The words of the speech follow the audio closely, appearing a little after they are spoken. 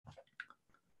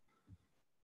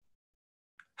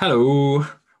Hello,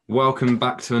 welcome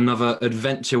back to another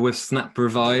adventure with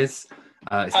SnapRevise.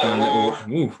 It's been a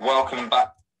little. Welcome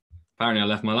back. Apparently, I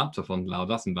left my laptop on loud.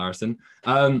 That's embarrassing.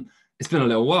 It's been a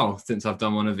little while since I've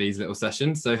done one of these little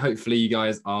sessions, so hopefully you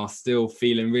guys are still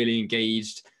feeling really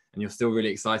engaged and you're still really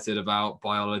excited about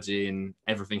biology and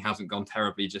everything hasn't gone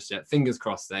terribly just yet. Fingers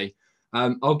crossed, eh?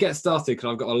 I'll get started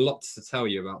because I've got a lot to tell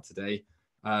you about today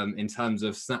in terms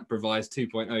of SnapRevise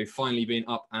 2.0 finally being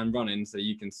up and running, so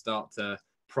you can start to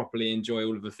properly enjoy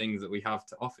all of the things that we have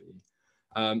to offer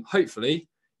you. Hopefully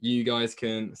you guys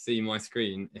can see my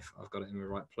screen if I've got it in the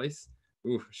right place.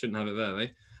 Ooh, shouldn't have it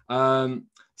there though.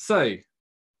 So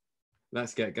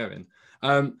let's get going.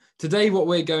 Today what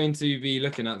we're going to be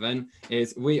looking at then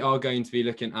is we are going to be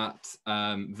looking at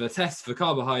the test for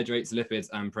carbohydrates, lipids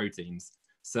and proteins.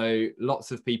 So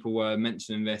lots of people were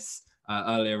mentioning this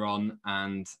earlier on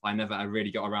and I never really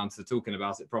got around to talking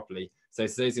about it properly. So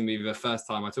today's going to be the first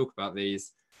time I talk about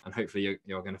these, and hopefully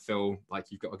you're going to feel like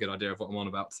you've got a good idea of what I'm on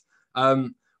about.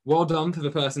 Well done to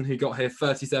the person who got here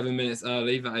 37 minutes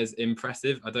early. That is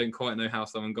impressive. I don't quite know how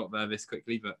someone got there this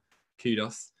quickly, but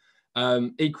kudos.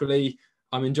 Equally,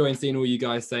 I'm enjoying seeing all you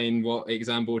guys saying what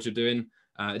exam board you're doing.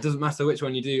 It doesn't matter which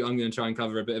one you do. I'm going to try and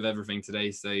cover a bit of everything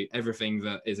today. So everything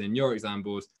that is in your exam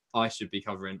board, I should be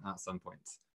covering at some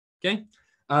point. Okay.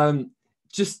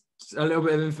 Just a little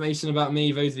bit of information about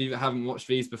me, those of you that haven't watched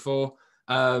these before.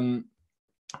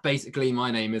 Basically,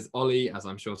 my name is Oli, as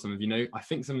I'm sure some of you know. I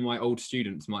think some of my old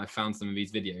students might have found some of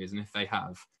these videos, and if they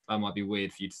have, that might be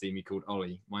weird for you to see me called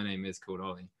Oli. My name is called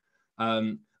Oli.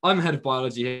 I'm head of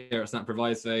biology here at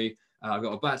SnapRevise, so I've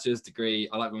got a bachelor's degree.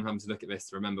 I like when I'm having to look at this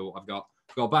to remember what I've got.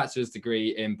 I've got a bachelor's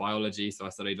degree in biology, so I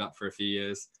studied that for a few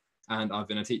years, and I've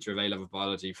been a teacher of A-level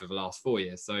biology for the last 4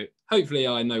 years. So hopefully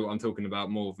I know what I'm talking about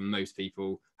more than most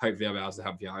people. Hopefully I'll be able to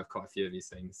help you out with quite a few of these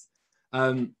things.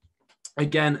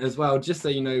 Again, as well, just so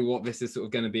you know what this is sort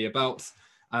of going to be about,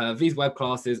 these web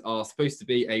classes are supposed to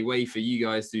be a way for you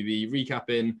guys to be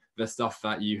recapping the stuff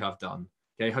that you have done.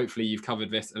 Okay, hopefully you've covered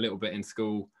this a little bit in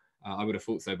school. I would have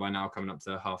thought so by now, coming up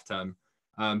to half term.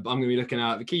 But I'm going to be looking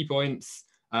at the key points.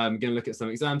 I'm going to look at some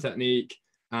exam technique,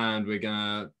 and we're going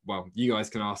to, well, you guys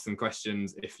can ask some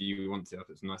questions if you want to. I'll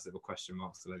put some nice little question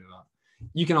marks to look at that.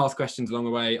 You can ask questions along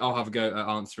the way. I'll have a go at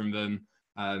answering them.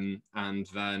 And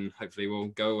then hopefully we'll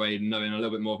go away knowing a little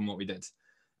bit more than what we did.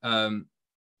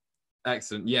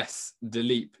 Excellent. Yes,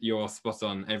 Delete, you're spot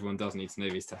on. Everyone does need to know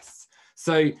these tests.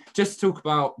 So just to talk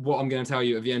about what I'm going to tell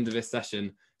you at the end of this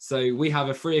session. So we have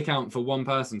a free account for one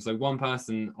person. So one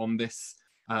person on this,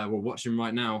 we're watching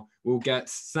right now, will get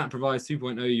SnapRevise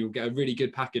 2.0. You'll get a really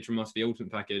good package from us, the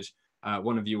ultimate package.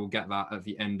 One of you will get that at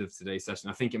the end of today's session.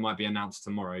 I think it might be announced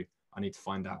tomorrow. I need to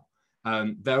find out.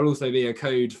 There will also be a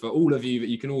code for all of you that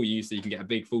you can all use, so you can get a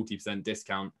big 40%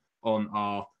 discount on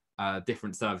our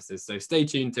different services. So stay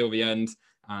tuned till the end,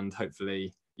 and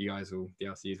hopefully you guys will be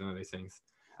able to use one of those things.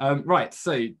 Right,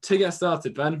 so to get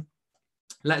started then,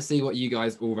 let's see what you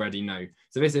guys already know.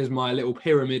 So this is my little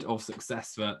pyramid of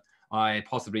success that I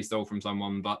possibly stole from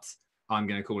someone, but I'm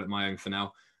going to call it my own for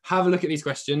now. Have a look at these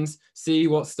questions, see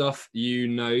what stuff you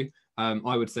know.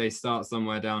 I would say start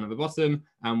somewhere down at the bottom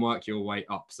and work your way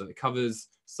up. So it covers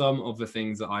some of the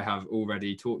things that I have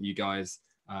already taught you guys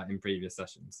in previous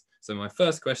sessions. So my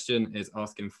first question is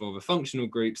asking for the functional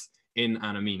groups in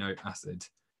an amino acid.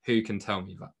 Who can tell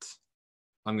me that?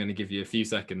 I'm going to give you a few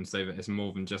seconds so that it's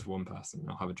more than just one person.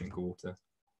 I'll have a drink of water.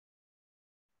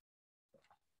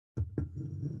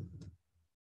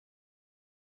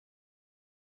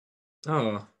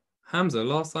 Oh, Hamza,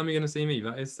 last time you're going to see me.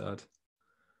 That is sad.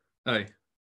 Oh,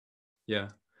 yeah.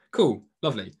 Cool.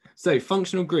 Lovely. So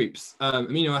functional groups,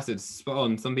 amino acids, spot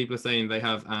on. Some people are saying they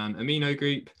have an amino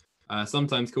group,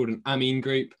 sometimes called an amine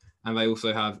group, and they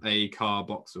also have a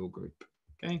carboxyl group.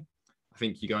 Okay. I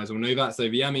think you guys all know that. So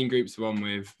the amine group's the one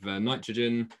with the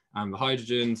nitrogen and the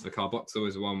hydrogens. The carboxyl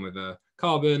is the one with a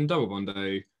carbon, double bond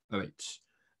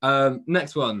OH.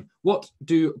 Next one. What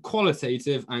do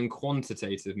qualitative and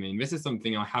quantitative mean? This is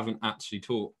something I haven't actually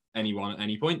taught anyone at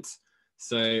any point.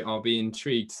 So I'll be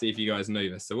intrigued to see if you guys know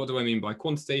this. So what do I mean by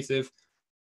quantitative?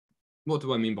 What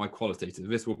do I mean by qualitative?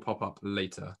 This will pop up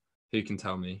later. Who can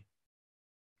tell me?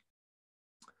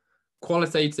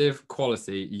 Qualitative,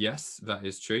 quality. Yes, that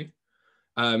is true.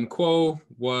 Qual,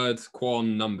 words,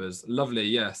 quan, numbers. Lovely,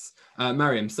 yes.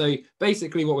 Mariam, so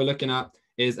basically what we're looking at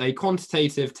is a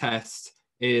quantitative test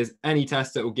is any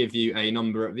test that will give you a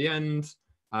number at the end.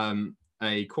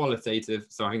 A qualitative,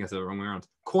 sorry, I think I said it the wrong way around.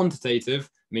 Quantitative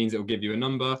means it will give you a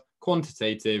number.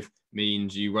 Quantitative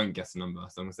means you won't get a number.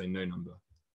 So I'm going to say no number.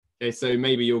 Okay, so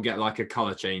maybe you'll get like a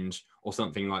color change or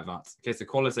something like that. Okay, so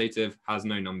qualitative has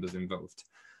no numbers involved.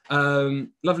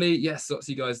 Lovely. Yes, lots of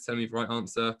you guys tell me the right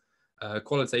answer.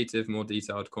 Qualitative, more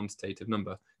detailed, quantitative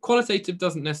number. Qualitative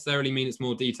doesn't necessarily mean it's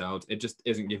more detailed. It just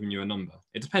isn't giving you a number.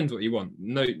 It depends what you want.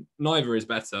 No, neither is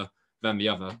better than the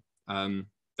other.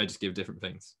 They just give different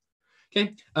things.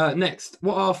 Okay, next.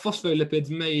 What are phospholipids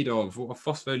made of? What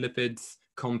are phospholipids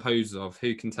composed of?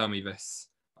 Who can tell me this?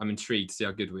 I'm intrigued to see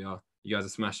how good we are. You guys are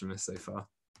smashing this so far.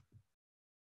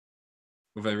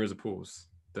 Although there is a pause.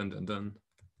 Dun, dun, dun.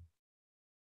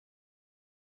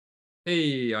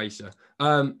 Hey, Aisha.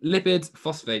 Lipids,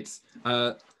 phosphates.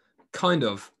 Kind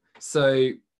of.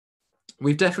 So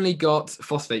we've definitely got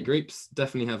phosphate groups.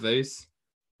 Definitely have those.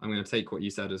 I'm going to take what you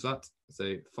said as that.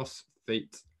 So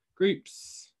phosphate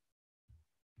groups.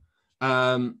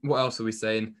 What else are we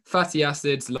saying? Fatty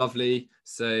acids, lovely.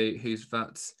 So who's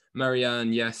that?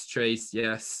 Marianne, yes. Trace,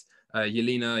 yes.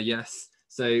 Yelena, yes.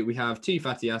 So we have 2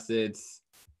 fatty acids.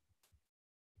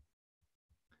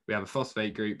 We have a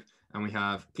phosphate group, and we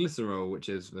have glycerol, which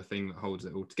is the thing that holds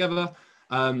it all together.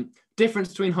 Difference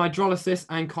between hydrolysis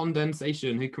and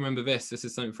condensation. Who can remember this? This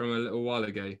is something from a little while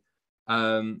ago.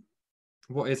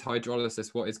 What is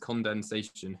hydrolysis? What is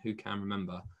condensation? Who can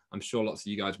remember? I'm sure lots of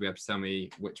you guys will be able to tell me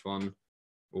which one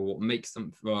or what makes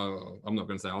something. Well, I'm not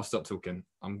going to say. I'll stop talking.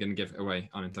 I'm going to give it away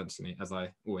unintentionally, as I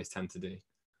always tend to do.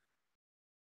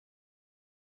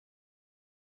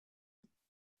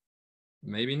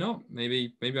 Maybe not.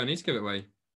 Maybe I need to give it away.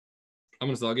 I'm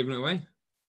going to start giving it away.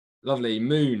 Lovely.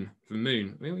 Moon. From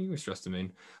moon. We always trust the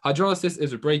moon. Hydrolysis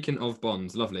is a breaking of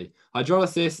bonds. Lovely.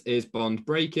 Hydrolysis is bond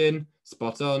breaking.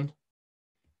 Spot on.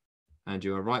 And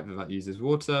you are right that uses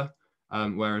water.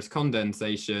 Whereas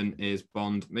condensation is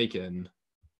bond making.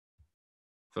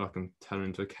 I feel like I'm turning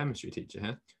into a chemistry teacher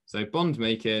here. So bond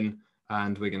making,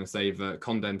 and we're going to say that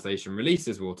condensation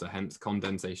releases water, hence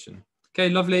condensation. Okay,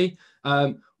 lovely.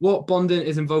 What bonding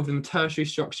is involved in the tertiary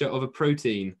structure of a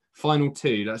protein? Final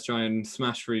 2. Let's try and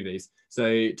smash through these.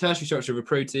 So tertiary structure of a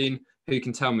protein, who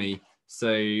can tell me?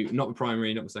 So not the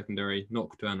primary, not the secondary, not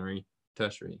quaternary,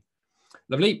 tertiary.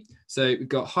 Lovely. So we've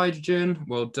got hydrogen.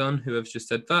 Well done, whoever's just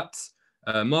said that.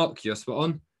 Mark, you're spot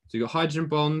on. So we've got hydrogen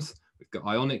bonds. We've got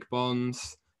ionic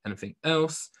bonds. Anything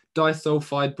else?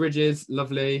 Disulfide bridges.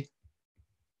 Lovely.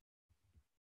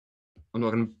 I'm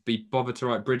not going to be bothered to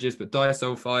write bridges, but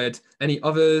disulfide. Any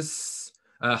others?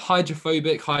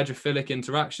 Hydrophobic, hydrophilic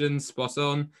interactions. Spot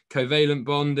on. Covalent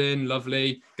bonding.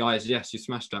 Lovely. Guys, yes, you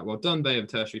smashed that. Well done, Bay of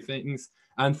tertiary things.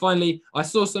 And finally, I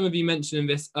saw some of you mentioning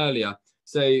this earlier.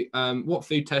 So what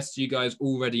food tests do you guys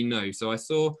already know? So I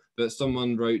saw that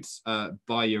someone wrote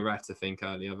Biuret, I think,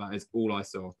 earlier. That is all I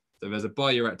saw. So there's a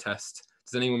Biuret test.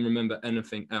 Does anyone remember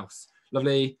anything else?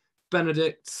 Lovely.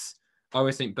 Benedict. I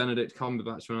always think Benedict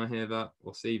Cumberbatch when I hear that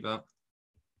or see that.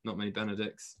 Not many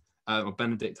Benedicts. Or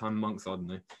Benedictine monks, I don't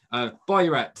know.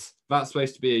 Biuret. That's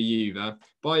supposed to be a U there.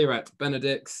 Biuret.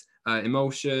 Benedict's.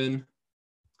 Emulsion.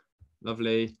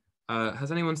 Lovely.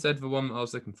 Has anyone said the one that I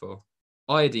was looking for?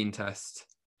 Iodine test.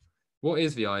 What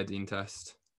is the iodine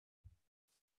test?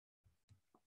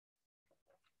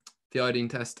 The iodine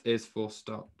test is for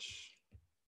starch.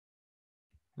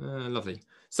 Lovely.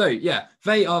 So yeah,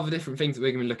 they are the different things that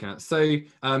we're going to be looking at. So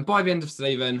by the end of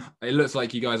today, then, it looks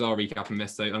like you guys are recapping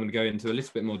this. So I'm going to go into a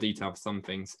little bit more detail for some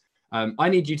things. I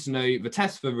need you to know the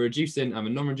test for reducing and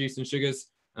the non-reducing sugars.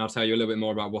 And I'll tell you a little bit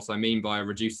more about what I mean by a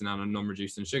reducing and a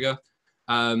non-reducing sugar.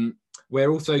 We're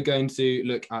also going to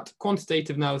look at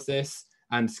quantitative analysis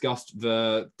and discuss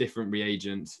the different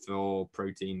reagents for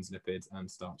proteins, lipids,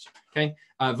 and starch. Okay.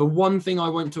 The one thing I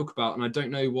won't talk about, and I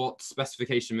don't know what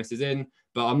specification this is in,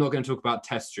 but I'm not going to talk about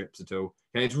test strips at all.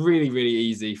 Okay. It's really, really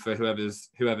easy for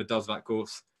whoever does that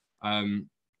course.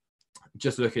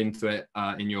 Just look into it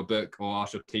in your book or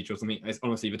ask your teacher or something. It's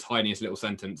honestly the tiniest little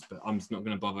sentence, but I'm just not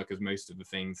going to bother because most of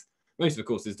the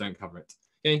courses don't cover it.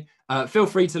 Okay. Feel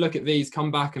free to look at these.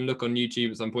 Come back and look on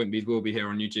YouTube at some point. These will be here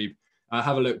on YouTube.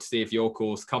 Have a look to see if your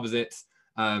course covers it,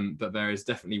 but there is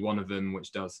definitely one of them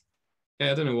which does.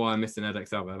 Okay, I don't know why I'm missing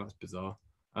edXL there. That's bizarre.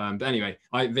 But anyway,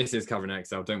 this is covering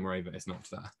Excel. Don't worry, but it's not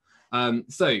there.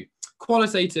 So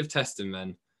qualitative testing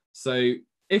then. So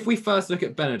if we first look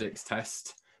at Benedict's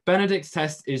test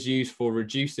is used for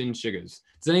reducing sugars.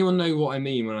 Does anyone know what I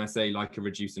mean when I say like a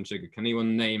reducing sugar? Can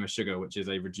anyone name a sugar which is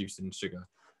a reducing sugar?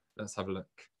 Let's have a look.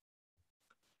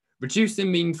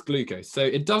 Reducing means glucose. So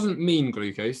it doesn't mean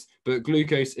glucose, but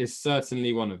glucose is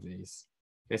certainly one of these.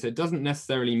 Okay, so it doesn't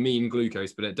necessarily mean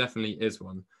glucose, but it definitely is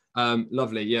one.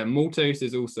 Lovely. Yeah, maltose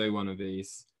is also one of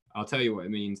these. I'll tell you what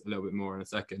it means a little bit more in a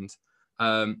second.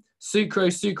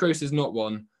 Sucrose is not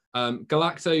one.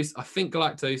 Galactose, I think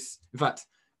galactose, in fact,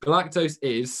 galactose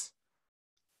is,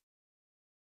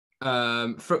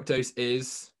 fructose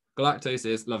is, galactose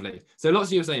is lovely. So lots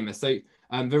of you are saying this. So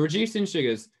the reducing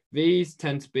sugars, these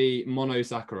tend to be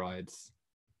monosaccharides.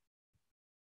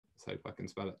 Let's hope I can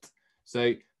spell it.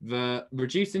 So the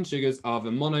reducing sugars are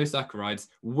the monosaccharides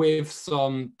with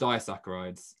some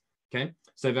disaccharides. Okay,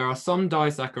 so there are some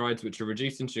disaccharides which are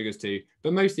reducing sugars too,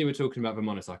 but mostly we're talking about the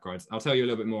monosaccharides. I'll tell you a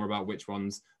little bit more about which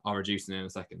ones are reducing in a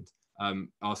second. Are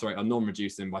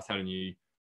non-reducing by telling you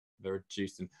they're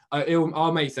reducing.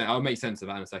 I'll make sense of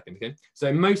that in a second. Okay,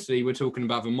 so mostly we're talking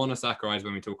about the monosaccharides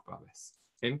when we talk about this.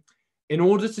 Okay, in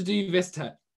order to do this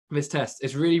test,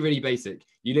 it's really basic.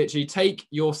 You literally take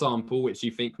your sample, which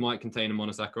you think might contain a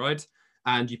monosaccharide,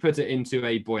 and you put it into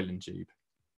a boiling tube.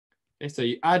 Okay, so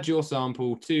you add your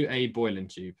sample to a boiling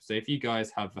tube. So if you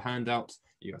guys have the handout,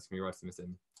 you guys can be writing this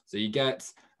in. So you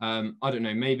get, I don't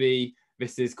know, maybe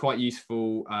this is quite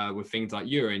useful with things like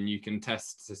urine. You can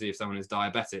test to see if someone is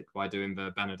diabetic by doing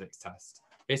the Benedict test.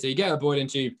 Okay, so you get a boiling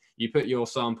tube, you put your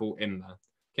sample in there.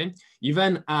 Okay, you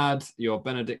then add your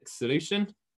Benedict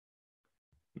solution.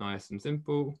 Nice and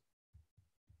simple.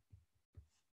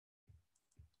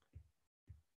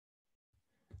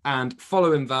 And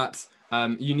following that,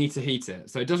 you need to heat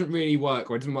it. So it doesn't really work,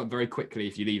 or it doesn't work very quickly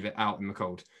if you leave it out in the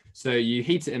cold. So you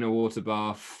heat it in a water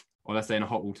bath, or let's say in a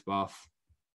hot water bath,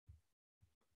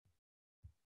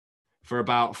 for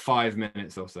about 5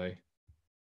 minutes or so.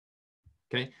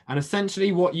 Okay, and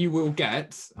essentially what you will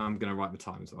get, I'm going to write the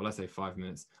time, so let's say 5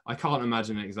 minutes. I can't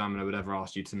imagine an examiner would ever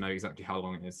ask you to know exactly how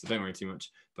long it is, so don't worry too much,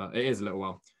 but it is a little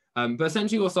while. But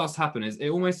essentially what starts to happen is it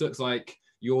almost looks like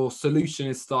your solution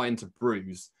is starting to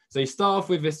bruise. So you start off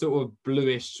with this sort of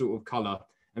bluish sort of color.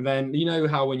 And then you know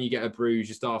how when you get a bruise,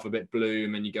 you start off a bit blue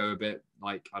and then you go a bit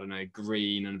like, I don't know,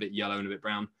 green and a bit yellow and a bit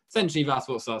brown. Essentially, that's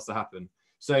what starts to happen.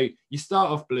 So you start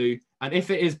off blue, and if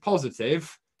it is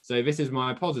positive, so this is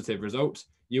my positive result,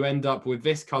 you end up with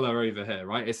this color over here,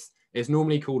 right? It's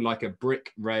normally called like a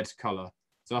brick red color.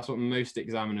 So that's what most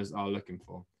examiners are looking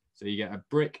for. So you get a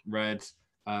brick red.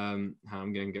 I'm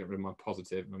going to get rid of my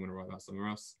positive and I'm going to write that somewhere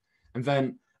else. And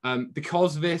then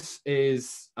because this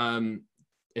is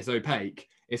it's opaque,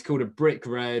 it's called a brick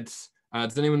red.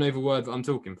 Does anyone know the word that I'm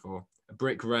talking for? A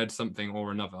brick red something or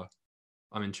another?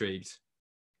 I'm intrigued.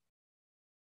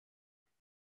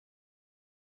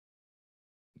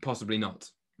 Possibly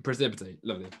not. Precipitate,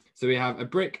 lovely. So we have a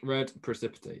brick red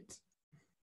precipitate.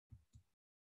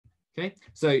 Okay,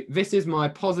 so this is my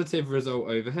positive result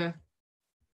over here.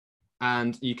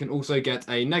 And you can also get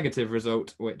a negative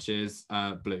result, which is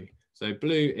blue. So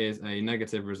blue is a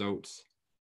negative result,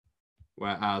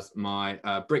 whereas my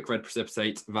brick red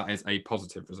precipitate, that is a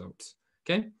positive result.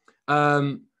 Okay.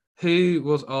 Who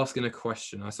was asking a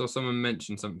question? I saw someone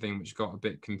mention something which got a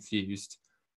bit confused.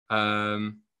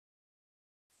 I'd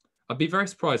be very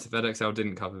surprised if EdXL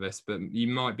didn't cover this, but you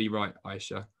might be right,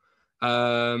 Aisha.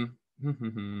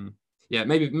 Yeah,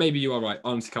 maybe you are right. I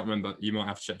honestly can't remember. You might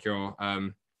have to check your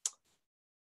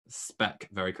spec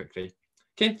very quickly.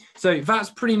 Okay, so that's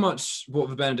pretty much what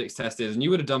the Benedict test is, and you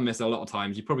would have done this a lot of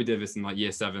times. You probably did this in like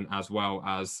year 7 as well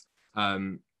as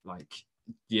like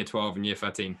year 12 and year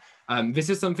 13. This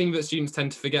is something that students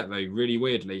tend to forget though, really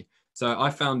weirdly. So I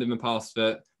found in the past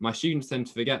that my students tend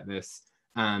to forget this,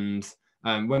 and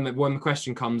when the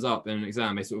question comes up in an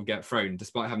exam, they sort of get thrown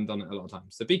despite having done it a lot of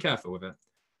times. So be careful with it.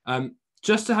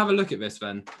 Just to have a look at this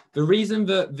then, the reason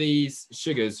that these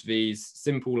sugars, these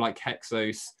simple like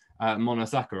hexose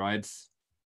monosaccharides,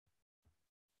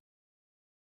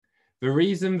 the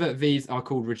reason that these are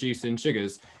called reducing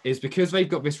sugars is because they've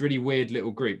got this really weird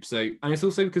little group. So, and it's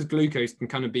also because glucose can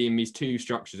kind of be in these two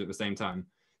structures at the same time.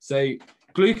 So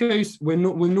glucose, we're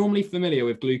normally familiar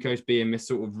with glucose being this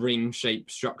sort of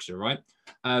ring-shaped structure, right?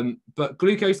 But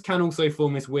glucose can also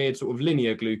form this weird sort of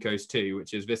linear glucose too,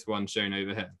 which is this one shown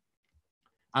over here.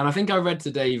 And I think I read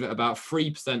today that about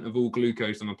 3% of all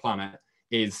glucose on the planet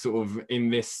is sort of in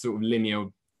this sort of linear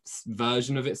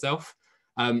version of itself.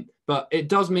 But it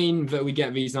does mean that we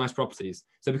get these nice properties.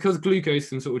 So because glucose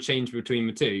can sort of change between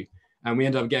the two, and we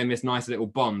end up getting this nice little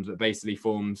bond that basically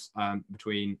forms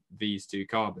between these two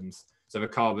carbons. So the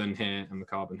carbon here and the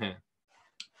carbon here.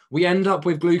 We end up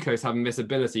with glucose having this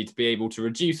ability to be able to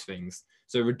reduce things.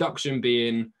 So reduction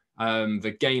being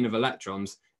the gain of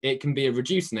electrons, it can be a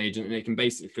reducing agent and it can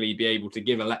basically be able to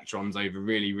give electrons over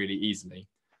really, really easily.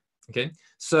 Okay,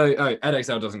 so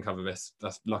EdXL doesn't cover this.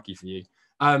 That's lucky for you.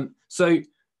 So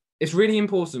it's really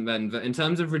important then that in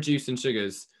terms of reducing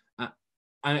sugars,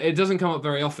 and it doesn't come up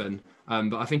very often,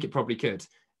 but I think it probably could,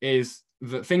 is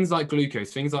that things like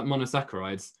glucose, things like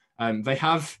monosaccharides, they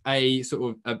have a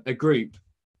sort of a group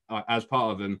as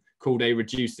part of them called a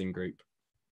reducing group.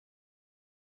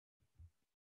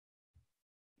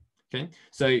 Okay,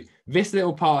 so this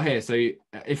little part here, so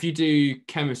if you do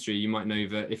chemistry, you might know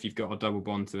that if you've got a double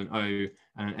bond to an O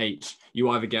and an H, you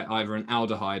either get either an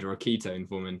aldehyde or a ketone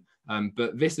forming.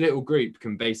 But this little group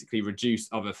can basically reduce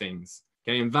other things.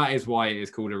 Okay, and that is why it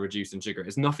is called a reducing sugar.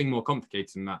 It's nothing more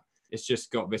complicated than that. It's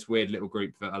just got this weird little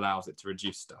group that allows it to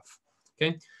reduce stuff.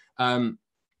 Okay,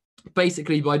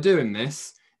 basically by doing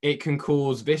this, it can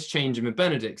cause this change in the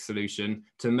Benedict solution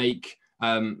to make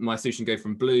my solution go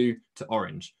from blue to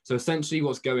orange. So essentially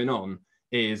what's going on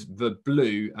is the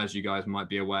blue, as you guys might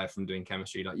be aware from doing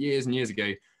chemistry like years and years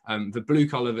ago, the blue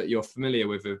color that you're familiar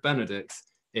with Benedict's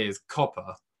is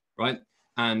copper, right?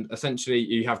 And essentially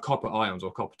you have copper ions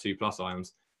or copper 2+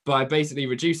 ions. By basically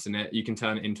reducing it, you can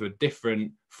turn it into a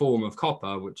different form of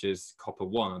copper, which is copper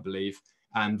 1, I believe.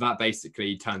 And that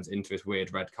basically turns into this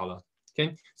weird red color.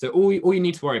 Okay, so all you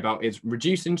need to worry about is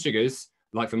reducing sugars,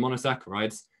 like for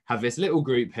monosaccharides, have this little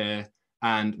group here,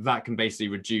 and that can basically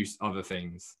reduce other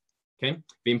things. Okay,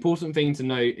 the important thing to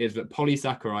note is that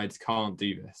polysaccharides can't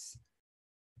do this.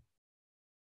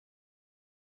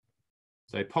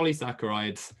 So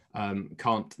polysaccharides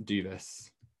can't do this.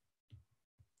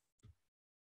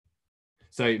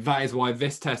 So that is why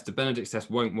this test, the Benedict's test,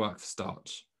 won't work for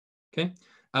starch. Okay,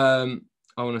 I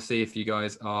want to see if you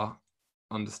guys are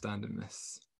understanding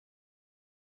this.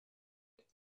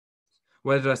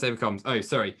 Where did I say the carbons? Oh,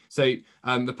 sorry. So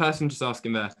the person just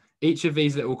asking there, each of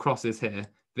these little crosses here,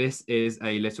 this is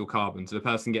a little carbon. So the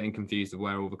person getting confused of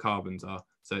where all the carbons are.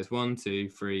 So it's 1, 2,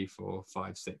 3, 4,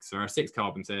 5, 6. So there are 6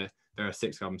 carbons here. There are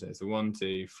 6 carbons here. So 1,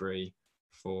 2, 3,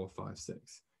 4, 5,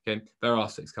 6. Okay, there are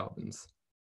 6 carbons.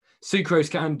 Sucrose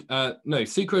can, no,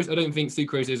 sucrose, I don't think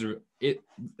sucrose is,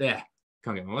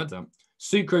 can't get my words out.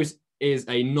 Sucrose is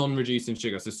a non-reducing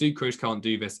sugar. So sucrose can't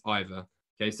do this either.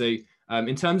 Okay, so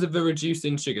in terms of the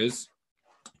reducing sugars,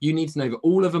 you need to know that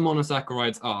all of the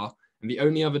monosaccharides are, and the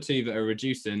only other 2 that are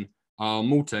reducing are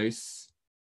maltose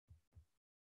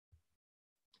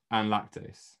and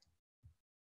lactose.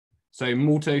 So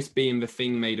maltose being the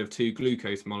thing made of 2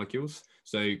 glucose molecules.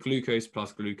 So glucose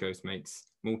plus glucose makes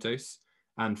maltose.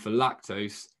 And for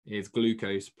lactose is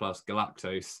glucose plus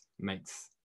galactose makes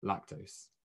lactose.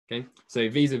 Okay, so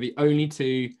these are the only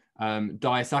 2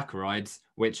 disaccharides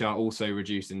which are also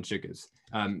reducing sugars.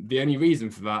 The only reason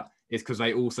for that is because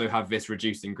they also have this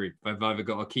reducing group. They've either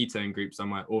got a ketone group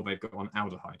somewhere or they've got an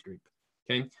aldehyde group.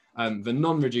 Okay, the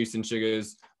non-reducing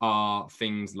sugars are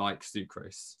things like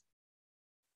sucrose.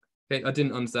 Okay, I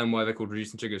didn't understand why they're called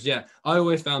reducing sugars. Yeah, I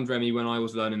always found, Remy, when I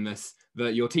was learning this,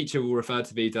 that your teacher will refer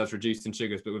to these as reducing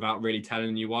sugars, but without really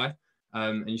telling you why.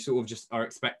 And you sort of just are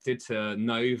expected to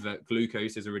know that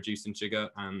glucose is a reducing sugar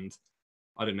and,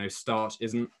 I don't know, starch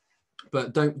isn't.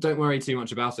 But don't worry too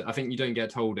much about it. I think you don't get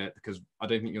told it because I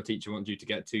don't think your teacher wants you to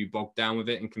get too bogged down with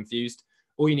it and confused.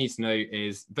 All you need to know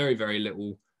is very, very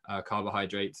little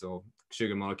carbohydrates or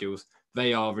sugar molecules.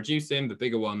 They are reducing, the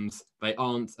bigger ones, they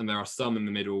aren't, and there are some in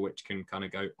the middle which can kind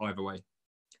of go either way.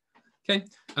 Okay,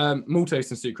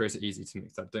 maltose and sucrose are easy to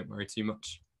mix up, don't worry too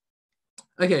much.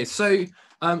 Okay, so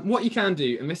what you can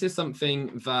do, and this is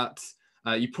something that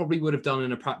you probably would have done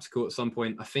in a practical at some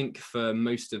point, I think for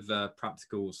most of the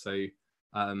practicals, so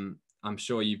I'm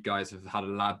sure you guys have had a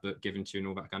lab book given to you and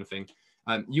all that kind of thing.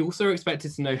 You also are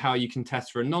expected to know how you can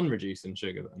test for a non-reducing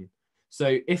sugar then.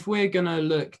 So if we're going to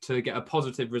look to get a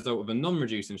positive result of a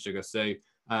non-reducing sugar, so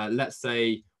let's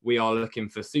say we are looking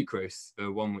for sucrose,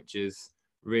 the one which is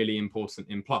really important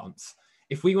in plants.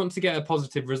 If we want to get a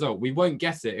positive result, we won't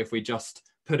get it if we just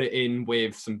put it in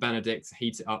with some Benedict,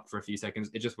 heat it up for a few seconds.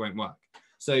 It just won't work.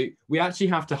 So we actually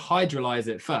have to hydrolyze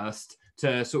it first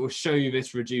to sort of show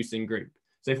this reducing group.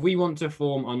 So if we want to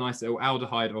form a nice little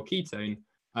aldehyde or ketone,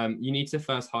 you need to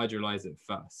first hydrolyze it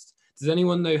first. Does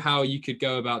anyone know how you could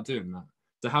go about doing that?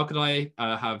 So how could I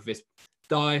have this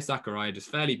disaccharide, this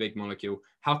fairly big molecule,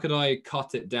 how could I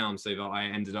cut it down so that I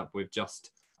ended up with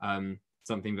just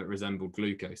something that resembled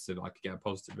glucose so that I could get a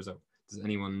positive result? Does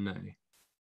anyone know?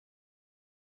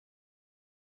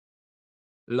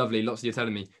 Lovely, lots of you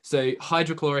telling me. So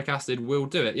hydrochloric acid will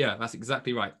do it. Yeah, that's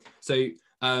exactly right. So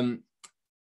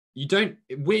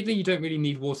weirdly, you don't really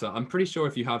need water. I'm pretty sure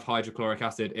if you have hydrochloric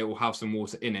acid, it will have some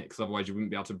water in it because otherwise you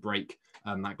wouldn't be able to break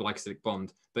that glycosidic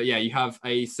bond. But yeah, you have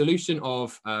a solution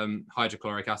of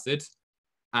hydrochloric acid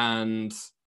and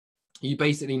you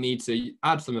basically need to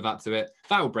add some of that to it.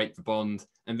 That will break the bond.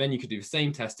 And then you could do the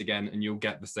same test again and you'll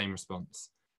get the same response.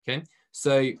 Okay,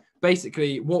 so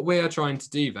basically what we are trying to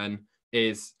do then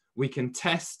is we can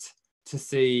test to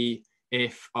see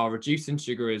if our reducing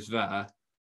sugar is there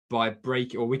by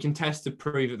breaking, or we can test to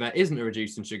prove that there isn't a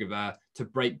reducing sugar there to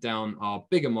break down our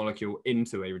bigger molecule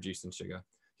into a reducing sugar.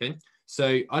 Okay,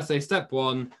 So I'd say step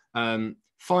one,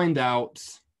 find out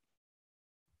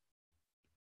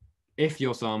if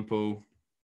your sample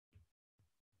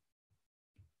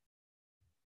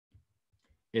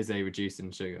is a reducing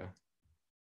sugar.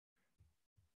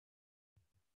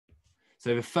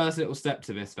 So the first little step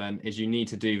to this then is you need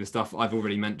to do the stuff I've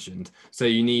already mentioned. So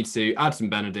you need to add some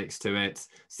Benedicts to it,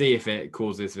 see if it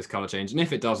causes this color change. And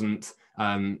if it doesn't,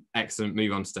 excellent,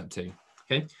 move on to step two.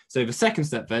 Okay, so the second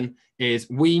step then is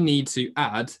we need to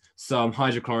add some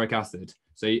hydrochloric acid.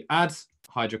 So you add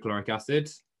hydrochloric acid,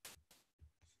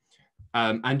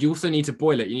 and you also need to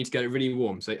boil it. You need to get it really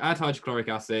warm. So add hydrochloric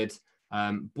acid,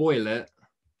 boil it.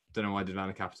 Don't know why I did that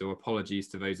in a capital. Apologies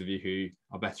to those of you who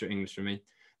are better at English than me.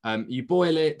 You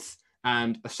boil it,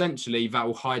 and essentially that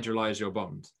will hydrolyze your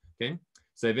bond. Okay,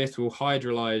 so this will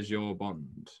hydrolyze your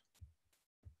bond,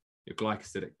 your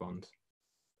glycosidic bond.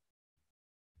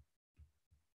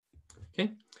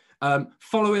 Okay.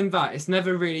 Following that, it's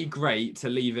never really great to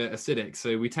leave it acidic,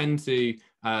 so we tend to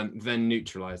then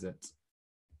neutralize it.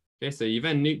 Okay, so you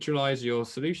then neutralize your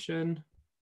solution,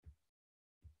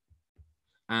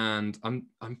 and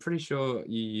I'm pretty sure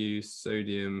you use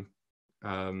sodium.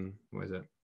 What is it?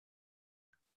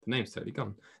 The name's totally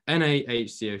gone.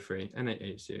 NaHCO3.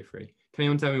 NaHCO3. Can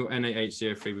anyone tell me what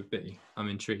NaHCO3 would be? I'm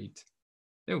intrigued.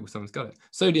 Oh, someone's got it.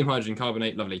 Sodium hydrogen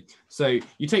carbonate, lovely. So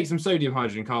you take some sodium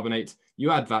hydrogen carbonate, you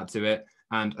add that to it,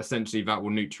 and essentially that will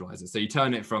neutralize it. So you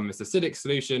turn it from this acidic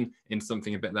solution into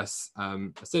something a bit less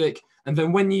acidic. And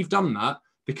then when you've done that,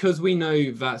 because we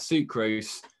know that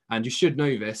sucrose, and you should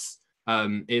know this,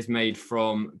 is made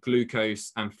from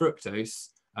glucose and fructose,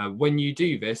 when you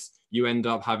do this, you end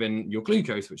up having your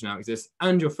glucose, which now exists,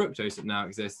 and your fructose that now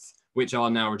exists, which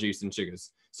are now reduced in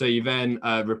sugars. So you then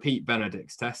repeat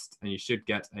Benedict's test, and you should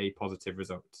get a positive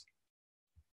result.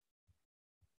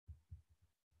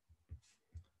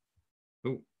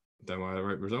 Oh, don't worry, I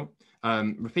wrote result.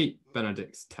 Repeat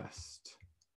Benedict's test.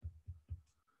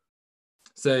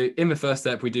 So in the first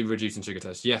step, we do reducing sugar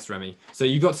test. Yes, Remy. So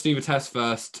you've got to do the test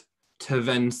first to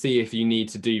then see if you need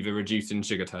to do the reducing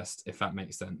sugar test, if that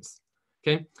makes sense.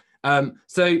 Okay.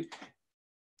 So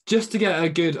just to get a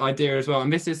good idea as well,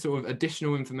 and this is sort of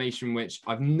additional information which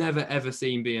I've never ever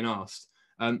seen being asked.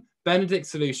 Benedict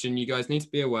solution, you guys need to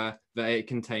be aware that it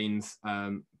contains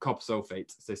copper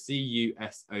sulfate, so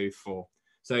CuSO4.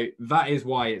 So that is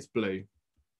why it's blue.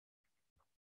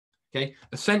 Okay,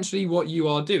 essentially what you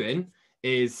are doing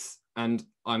is, and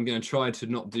I'm going to try to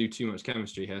not do too much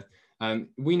chemistry here.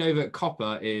 We know that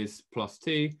copper is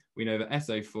 +2. We know that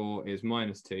SO4 is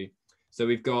 -2. So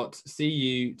we've got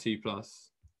Cu2+,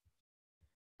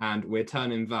 and we're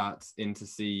turning that into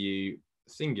Cu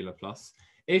singular plus.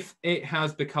 If it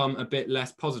has become a bit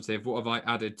less positive, what have I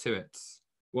added to it?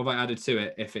 What have I added to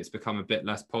it if it's become a bit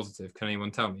less positive? Can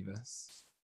anyone tell me this?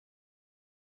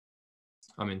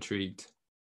 I'm intrigued.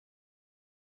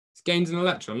 It's gained an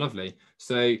electron, lovely.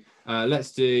 So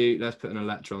let's put an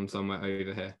electron somewhere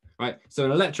over here. Right, so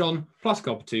an electron plus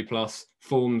copper 2+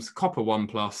 forms copper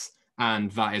 1+,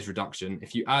 and that is reduction.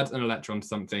 If you add an electron to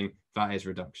something, that is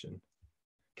reduction.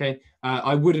 Okay,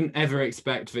 I wouldn't ever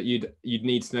expect that you'd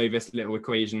need to know this little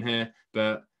equation here,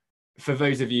 but for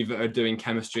those of you that are doing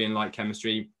chemistry and like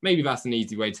chemistry, maybe that's an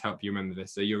easy way to help you remember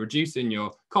this. So you're reducing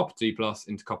your copper 2+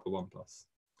 into copper 1+.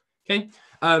 Okay,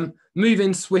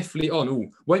 moving swiftly on. Ooh,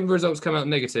 won't the results come out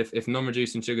negative if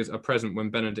non-reducing sugars are present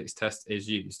when Benedict's test is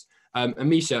used?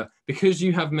 Amisha, because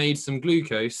you have made some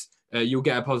glucose, you'll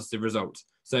get a positive result.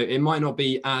 So it might not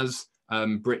be as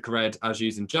brick red as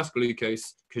using just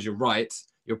glucose, because you're right,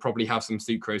 you'll probably have some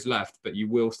sucrose left, but you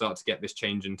will start to get this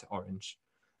change into orange.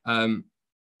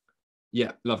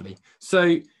 Yeah, lovely.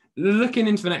 So looking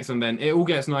into the next one then, it all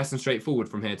gets nice and straightforward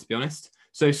from here, to be honest.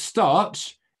 So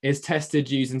starch is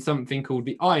tested using something called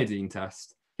the iodine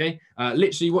test. Okay,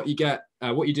 literally what you get,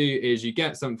 what you do is you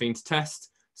get something to test.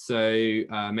 So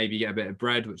maybe you get a bit of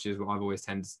bread, which is what I've always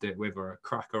tended to do it with, or a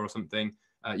cracker or something.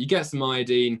 You get some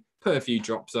iodine, put a few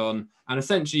drops on, and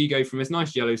essentially you go from this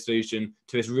nice yellow solution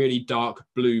to this really dark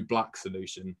blue-black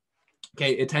solution.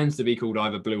 Okay, it tends to be called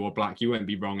either blue or black. You won't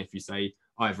be wrong if you say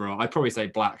either or. I'd probably say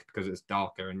black because it's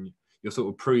darker and you're sort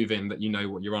of proving that you know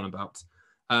what you're on about.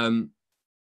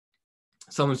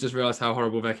 Someone's just realized how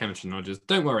horrible their chemistry knowledge is.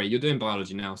 Don't worry, you're doing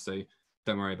biology now, so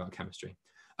don't worry about chemistry.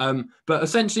 But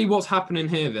essentially what's happening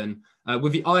here then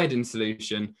with the iodine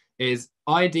solution is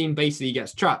iodine basically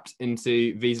gets trapped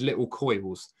into these little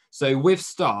coils. So with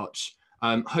starch,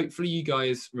 hopefully you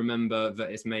guys remember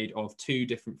that it's made of two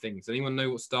different things. Anyone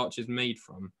know what starch is made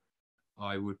from?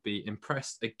 I would be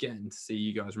impressed again to see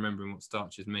you guys remembering what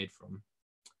starch is made from.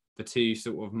 The two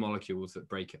sort of molecules that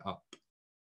break it up.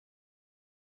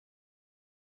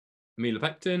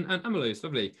 amylopectin and amylose.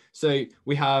 Lovely. So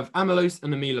we have amylose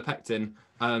and amylopectin.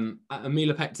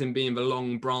 Amylopectin being the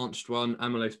long branched one,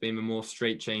 amylose being the more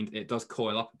straight chained. It does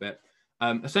coil up a bit.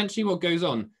 Essentially what goes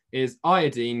on is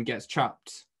iodine gets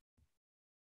trapped.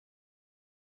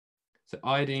 So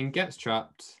iodine gets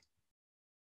trapped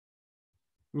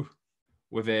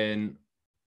within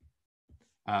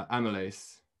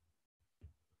amylose.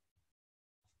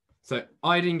 So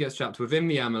iodine gets trapped within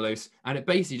the amylose and it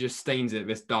basically just stains it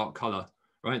this dark color,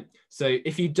 right? So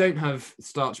if you don't have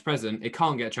starch present, it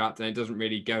can't get trapped and it doesn't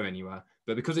really go anywhere.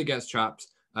 But because it gets trapped,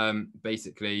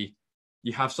 basically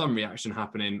you have some reaction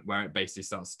happening where it basically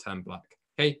starts to turn black.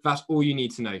 Okay, that's all you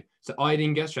need to know. So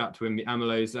iodine gets trapped within the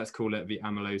amylose. Let's call it the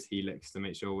amylose helix to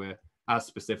make sure we're as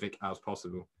specific as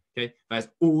possible. Okay, that's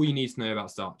all you need to know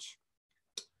about starch.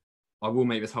 I will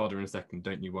make this harder in a second.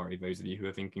 Don't you worry, those of you who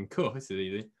are thinking, cool, this is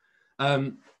easy.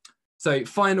 So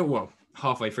final, well,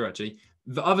 halfway through actually.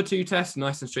 The other two tests,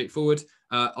 nice and straightforward,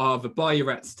 are the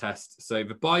Biuret test. So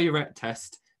the Biuret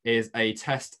test is a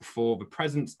test for the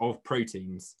presence of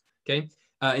proteins. Okay.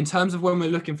 In terms of when we're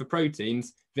looking for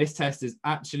proteins, this test is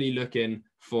actually looking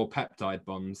for peptide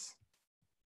bonds.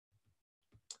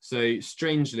 So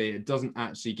strangely, it doesn't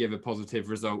actually give a positive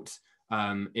result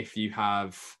if you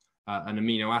have an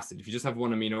amino acid. If you just have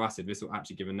one amino acid, this will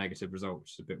actually give a negative result,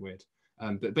 which is a bit weird.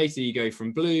 But basically you go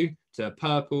from blue to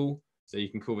purple. So you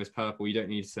can call this purple. You don't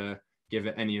need to give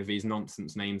it any of these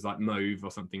nonsense names like mauve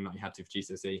or something like you had to for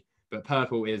GCSE. But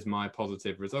purple is my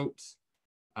positive result.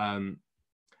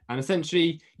 And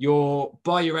essentially your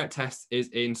Biuret test is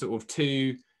in sort of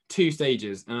two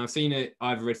stages. And I've seen it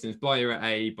either written as Biuret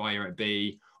A, Biuret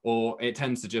B, or it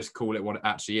tends to just call it what it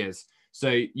actually is.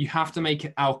 So you have to make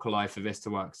it alkali for this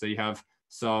to work. So you have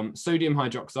some sodium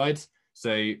hydroxide.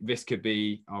 So this could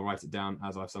be, I'll write it down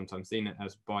as I've sometimes seen it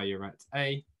as Biuret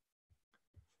A.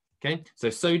 Okay, so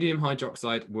sodium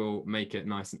hydroxide will make it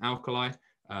nice and alkali.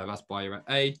 That's Biuret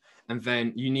A. And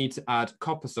then you need to add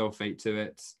copper sulfate to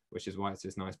it, which is why it's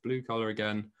this nice blue color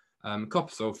again.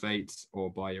 Copper sulfate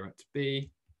or Biuret B.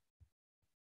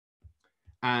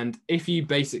 And if you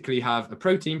basically have a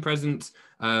protein present,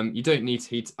 you don't need to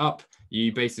heat it up.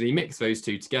 You basically mix those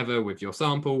two together with your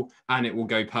sample and it will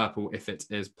go purple if it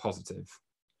is positive.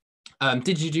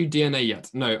 Did you do DNA yet?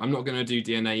 No, I'm not going to do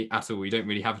DNA at all. We don't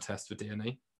really have a test for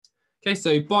DNA. Okay,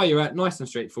 so Biuret, nice and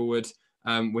straightforward.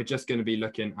 We're just going to be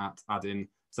looking at adding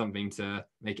something to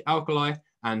make it alkali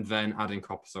and then adding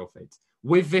copper sulfate.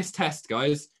 With this test,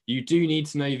 guys, you do need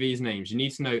to know these names. You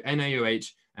need to know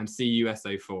NaOH and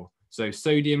CuSO4. So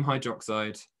sodium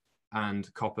hydroxide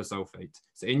and copper sulfate.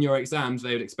 So in your exams,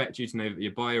 they would expect you to know that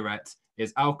your Biuret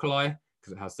is alkali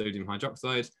because it has sodium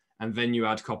hydroxide, and then you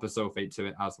add copper sulfate to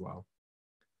it as well.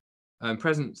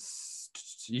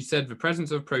 You said the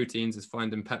presence of proteins is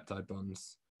found in peptide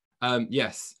bonds.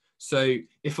 Yes. So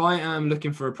if I am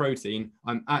looking for a protein,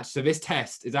 so this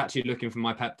test is actually looking for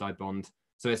my peptide bond.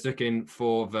 So it's looking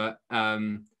for the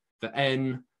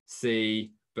N,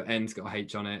 C, but N's got a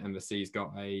H on it and the C's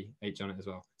got a H on it as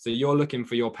well. So you're looking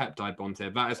for your peptide bond here.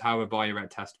 That is how a Biuret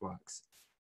test works.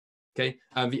 Okay,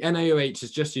 the NaOH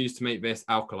is just used to make this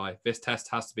alkali. This test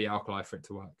has to be alkali for it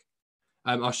to work.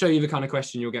 I'll show you the kind of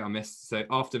question you'll get on this. So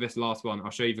after this last one,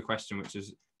 I'll show you the question which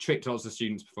has tricked lots of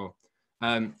students before.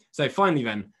 So finally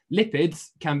then, lipids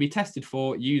can be tested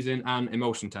for using an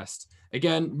emulsion test.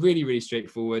 Again, really, really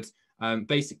straightforward.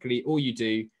 Basically, all you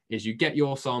do is you get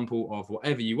your sample of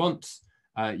whatever you want.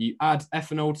 You add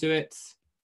ethanol to it.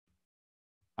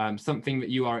 Something that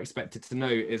you are expected to know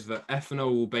is that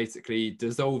ethanol will basically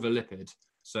dissolve a lipid.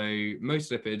 So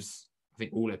most lipids, I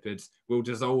think all lipids, will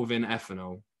dissolve in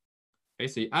ethanol. Okay,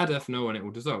 so you add ethanol and it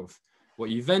will dissolve. What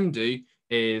you then do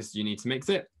is you need to mix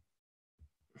it.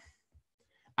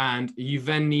 And you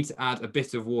then need to add a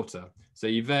bit of water. So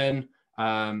you then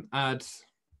add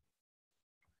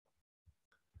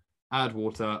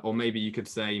water, or maybe you could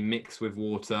say mix with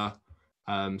water,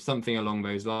 something along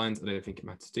those lines. I don't think it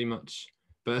matters too much.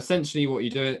 But essentially what you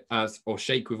do it as, or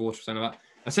shake with water, something like that.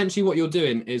 Essentially what you're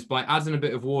doing is by adding a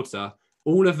bit of water,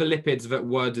 all of the lipids that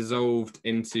were dissolved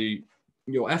into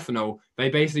your ethanol, they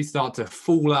basically start to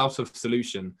fall out of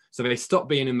solution. So they stop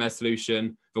being in their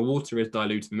solution, the water is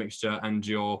diluted in the mixture, and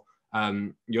your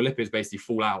lipids basically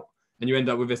fall out. And you end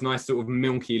up with this nice sort of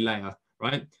milky layer,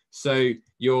 right? So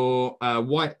your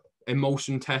white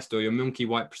emulsion test or your milky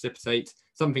white precipitate,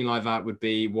 something like that would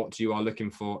be what you are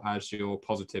looking for as your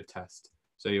positive test.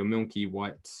 So your milky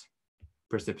white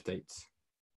precipitate.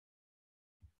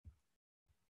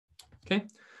 Okay.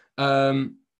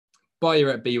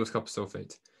 Biuret B was copper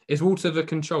sulfate. Is water the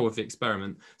control of the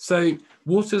experiment? So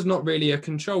water's not really a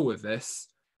control with this.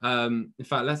 In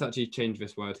fact, let's actually change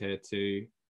this word here to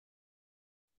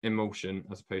emulsion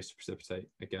as opposed to precipitate.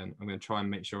 Again, I'm going to try and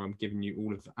make sure I'm giving you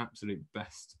all of the absolute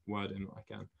best wording that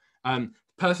I can.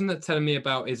 The person that's telling me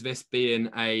about is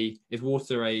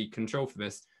water a control for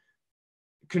this?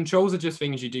 Controls are just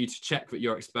things you do to check that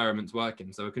your experiment's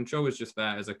working. So a control is just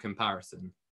there as a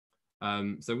comparison.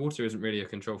 So water isn't really a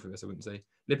control for this, I wouldn't say.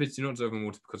 Lipids do not dissolve in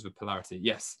water because of polarity.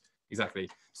 Yes, exactly.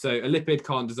 So a lipid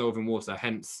can't dissolve in water,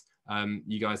 hence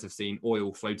you guys have seen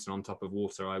oil floating on top of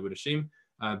water, I would assume.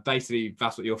 Basically,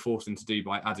 that's what you're forcing to do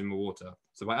by adding more water.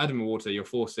 So by adding more water, you're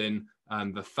forcing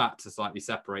the fat to slightly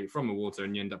separate from the water,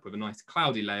 and you end up with a nice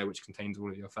cloudy layer which contains all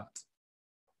of your fat.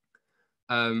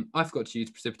 I forgot to use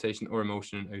precipitation or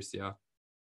emulsion in OCR.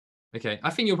 Okay, I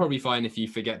think you'll probably find if you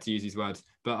forget to use these words,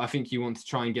 but I think you want to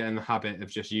try and get in the habit of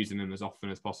just using them as often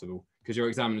as possible because your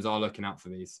examiners are looking out for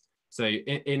these. So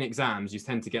in exams, you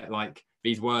tend to get like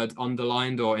these words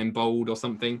underlined or in bold or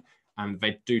something, and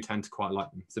they do tend to quite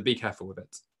like them. So be careful with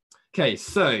it. Okay,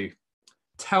 so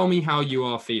tell me how you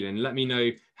are feeling. Let me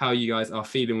know how you guys are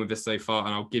feeling with this so far,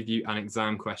 and I'll give you an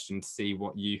exam question to see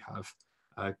what you have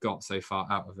got so far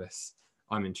out of this.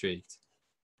 I'm intrigued.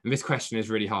 And this question is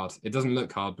really hard. It doesn't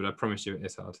look hard, but I promise you it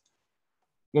is hard.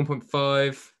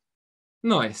 1.5.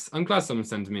 Nice. I'm glad someone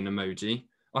sent me an emoji.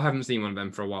 I haven't seen one of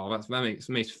them for a while. That makes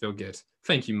me feel good.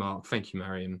 Thank you, Mark. Thank you,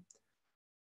 Mariam.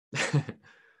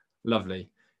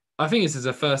 Lovely. I think this is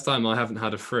the first time I haven't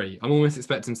had a 3. I'm almost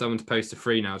expecting someone to post a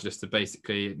 3 now just to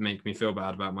basically make me feel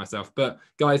bad about myself. But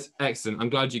guys, excellent. I'm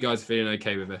glad you guys are feeling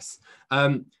okay with this.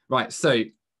 Right, so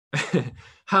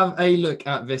have a look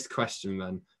at this question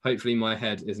then. Hopefully my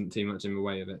head isn't too much in the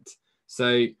way of it.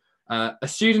 So a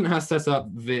student has set up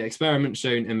the experiment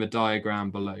shown in the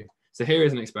diagram below. So here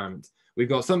is an experiment. We've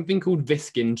got something called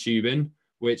viscin tubing,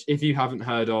 which if you haven't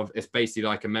heard of, it's basically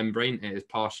like a membrane. It is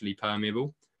partially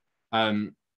permeable.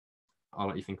 I'll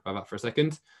let you think about that for a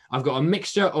second. I've got a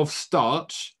mixture of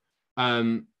starch.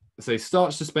 So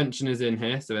starch suspension is in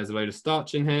here. So there's a load of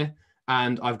starch in here.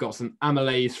 And I've got some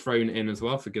amylase thrown in as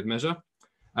well for good measure.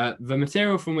 The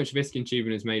material from which viscin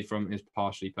tubing is made from is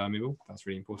partially permeable. That's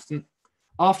really important.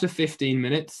 After 15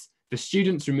 minutes, the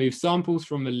students remove samples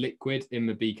from the liquid in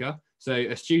the beaker. So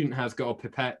a student has got a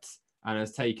pipette and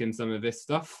has taken some of this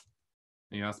stuff.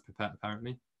 He has a pipette,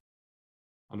 apparently.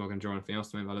 I'm not going to draw anything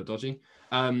else to make that look dodgy.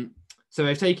 So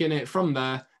they've taken it from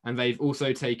there, and they've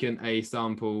also taken a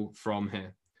sample from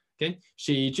here. Okay.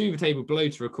 She drew the table below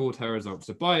to record her results.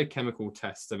 So biochemical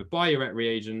test. So the Biuret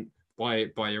reagent,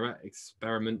 Biuret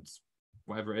experiment,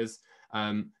 whatever it is.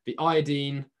 The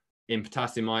iodine in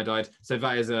potassium iodide. So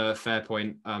that is a fair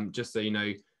point. Just so you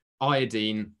know,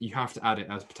 iodine, you have to add it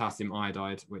as potassium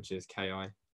iodide, which is Ki.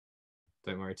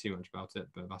 Don't worry too much about it,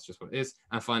 but that's just what it is.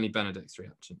 And finally, Benedict's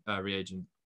reagent.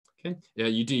 Okay. Yeah,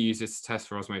 you do use this to test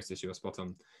for osmosis. You are spot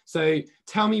on. So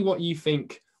tell me what you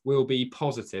think will be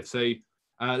positive. So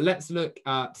let's look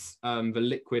at the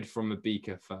liquid from a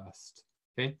beaker first.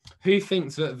 Okay. Who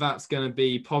thinks that that's going to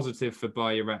be positive for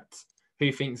Biuret?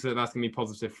 Who thinks that that's going to be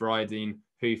positive for iodine?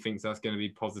 Who thinks that's going to be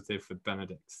positive for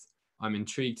Benedict's? I'm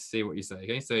intrigued to see what you say.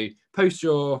 Okay. So post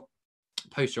your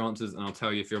answers and I'll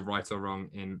tell you if you're right or wrong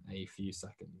in a few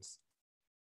seconds.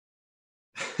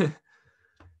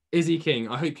 Izzy King,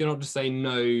 I hope you're not just saying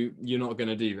no, you're not going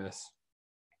to do this.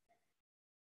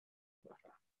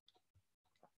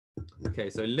 Okay,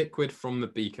 so liquid from the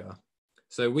beaker.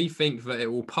 So we think that it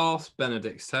will pass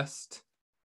Benedict's test.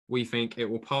 We think it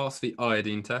will pass the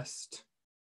iodine test.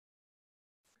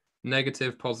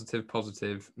 Negative, positive,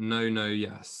 positive, no, no,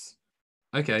 yes.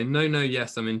 Okay, no, no,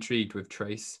 yes, I'm intrigued with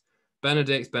Trace.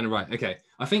 Benedict's, right, okay.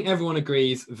 I think everyone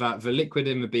agrees that the liquid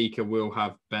in the beaker will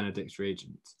have Benedict's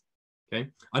reagent. Okay,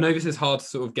 I know this is hard to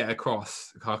sort of get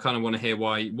across. I kind of want to hear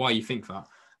why you think that.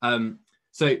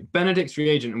 So Benedict's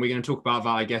reagent, and we're going to talk about that,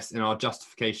 I guess, in our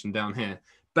justification down here.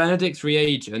 Benedict's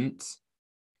reagent.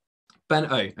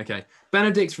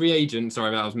 Benedict's reagent.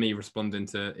 Sorry, that was me responding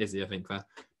to Izzy, I think there.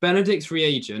 Benedict's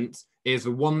reagent is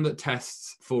the one that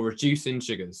tests for reducing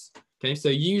sugars. Okay, so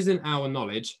using our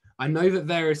knowledge, I know that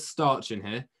there is starch in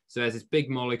here. So there's this big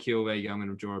molecule. There you go. I'm going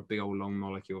to draw a big old long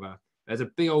molecule there. There's a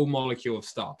big old molecule of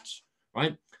starch.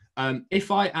 Right?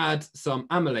 If I add some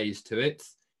amylase to it,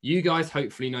 you guys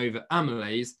hopefully know that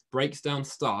amylase breaks down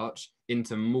starch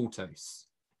into maltose.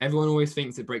 Everyone always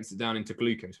thinks it breaks it down into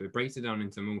glucose, but it breaks it down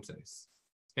into maltose.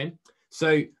 Okay,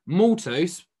 so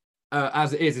maltose,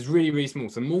 as it is really, really small.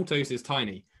 So maltose is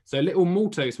tiny. So little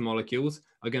maltose molecules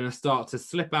are going to start to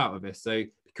slip out of this. So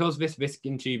because this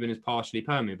viscin tubing is partially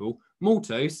permeable,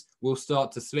 maltose will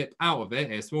start to slip out of it.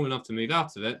 It's small enough to move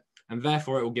out of it, and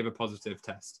therefore it will give a positive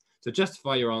test. So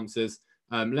justify your answers.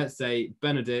 Let's say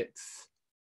Benedict's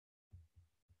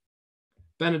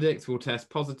Benedict will test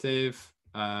positive.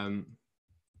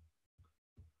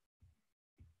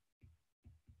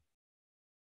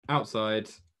 Outside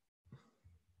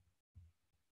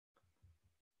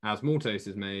as maltose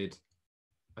is made.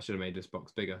 I should have made this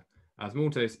box bigger. As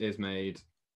maltose is made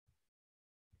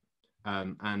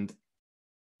and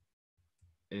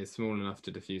is small enough to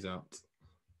diffuse out.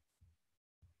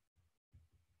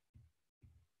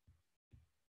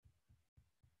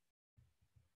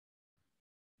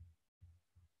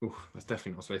 Ooh, that's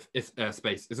definitely not space. It's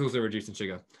space. It's also reducing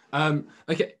sugar.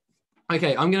 Okay,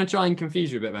 I'm going to try and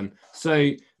confuse you a bit then.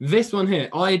 So this one here,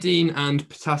 iodine and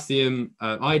potassium,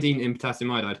 iodine in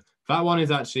potassium iodide, that one is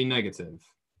actually negative.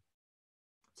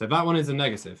 So that one is a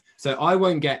negative. So I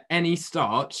won't get any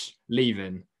starch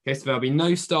leaving. Okay, so there'll be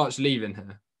no starch leaving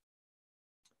here.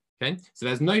 Okay, so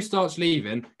there's no starch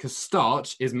leaving because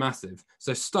starch is massive.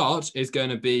 So starch is going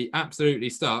to be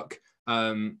absolutely stuck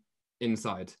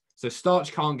inside. So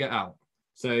starch can't get out.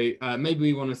 So maybe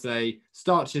we want to say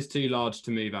starch is too large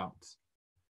to move out.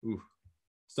 Ooh.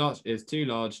 Starch is too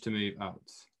large to move out.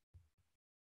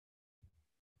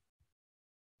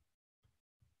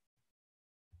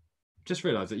 Just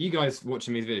realised that you guys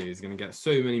watching these videos are going to get so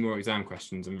many more exam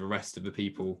questions than the rest of the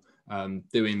people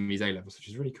doing these A-levels, which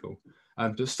is really cool.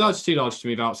 But starch is too large to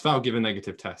move out, so that'll give a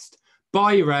negative test.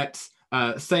 Biuret,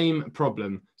 same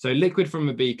problem. So liquid from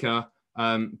a beaker,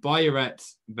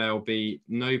 Biuret, there'll be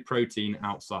no protein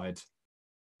outside.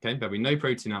 Okay, there'll be no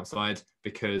protein outside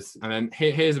because, and then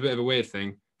here's a bit of a weird thing.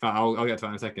 In fact, I'll get to that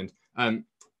in a second.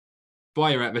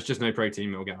 Biuret, there's just no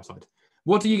protein, it'll get outside.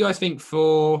 What do you guys think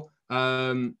for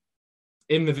in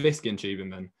the Viscin tubing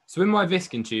then? So in my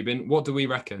Viscin tubing, what do we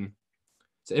reckon?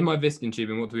 So in my Viscin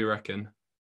tubing, what do we reckon?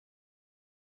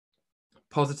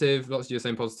 Positive, lots of you are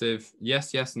saying positive.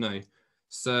 Yes, yes, no.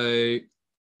 So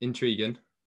intriguing.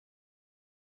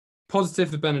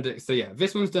 Positive for Benedict. So yeah,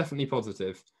 this one's definitely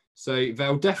positive. So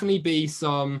there'll definitely be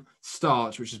some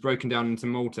starch, which is broken down into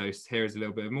maltose. Here is a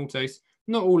little bit of maltose.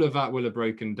 Not all of that will have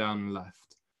broken down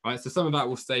left, right? So some of that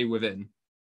will stay within.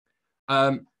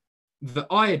 The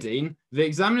iodine, the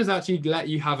examiners actually let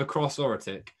you have a cross or a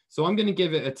tick. So I'm going to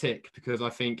give it a tick because I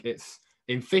think it's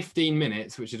in 15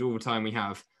 minutes, which is all the time we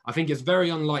have. I think it's very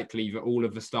unlikely that all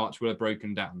of the starch will have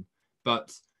broken down.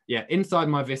 But yeah, inside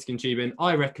my Viscin tubing,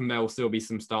 I reckon there will still be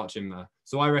some starch in there.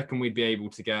 So I reckon we'd be able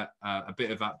to get a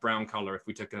bit of that brown color if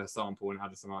we took a sample and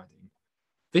added some iodine.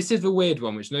 This is the weird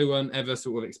one, which no one ever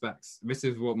sort of expects. This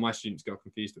is what my students got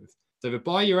confused with. So the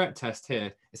Biuret test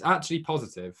here is actually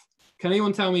positive. Can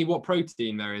anyone tell me what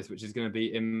protein there is which is going to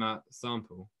be in that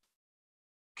sample?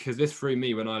 Because this threw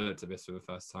me when I looked at this for the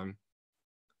first time.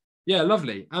 Yeah,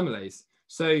 lovely, amylase.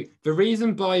 So the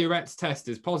reason Biuret's test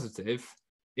is positive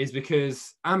is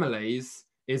because amylase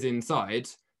is inside,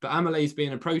 but amylase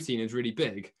being a protein is really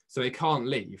big, so it can't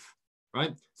leave,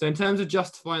 right? So in terms of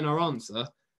justifying our answer,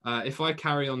 if I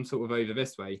carry on sort of over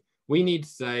this way, we need to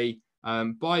say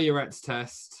Biuret's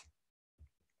test,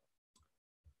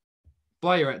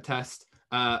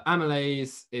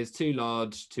 amylase is too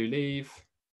large to leave.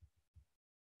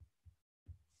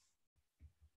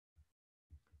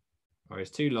 Or is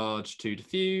too large to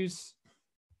diffuse.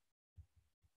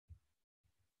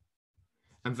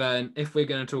 And then if we're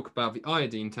going to talk about the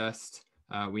iodine test,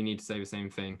 we need to say the same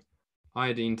thing.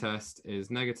 Iodine test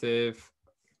is negative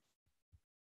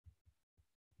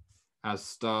as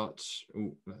starch.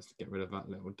 Ooh, let's get rid of that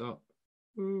little dot.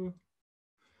 Ooh.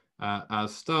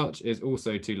 As starch is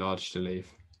also too large to leave.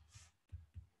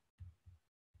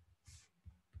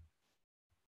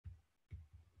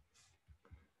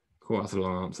 Cool, that's a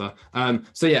long answer.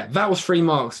 So yeah, that was 3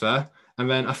 marks there. And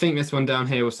then I think this one down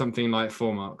here was something like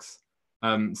 4 marks.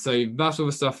 So that's all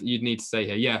the stuff that you'd need to say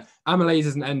here. Yeah, amylase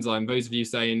is an enzyme. Those of you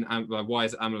saying, why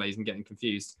is it amylase and getting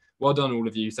confused? Well done, all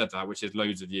of you who said that, which is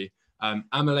loads of you.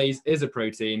 Amylase is a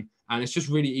protein, and it's just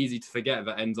really easy to forget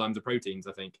that enzymes are proteins,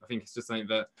 I think. I think it's just something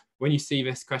that when you see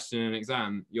this question in an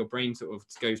exam, your brain sort of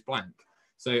goes blank.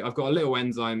 So I've got a little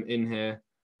enzyme in here.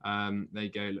 There you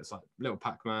go, looks like little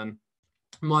Pac-Man.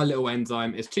 My little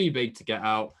enzyme is too big to get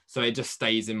out, so it just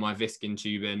stays in my Viscin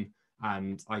tubing,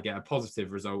 and I get a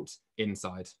positive result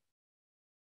inside.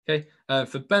 Okay,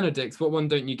 for Benedict's, what one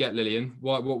don't you get, Lillian?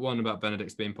 What one about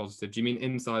Benedict's being positive? Do you mean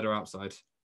inside or outside?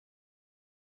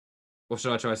 Or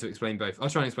should I try to explain both? I'll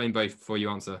try and explain both before you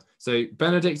answer. So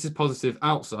Benedict's is positive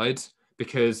outside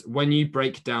because when you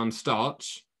break down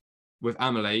starch with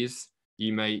amylase,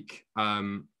 you make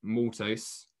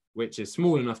maltose, which is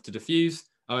small enough to diffuse.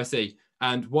 Oh, I see.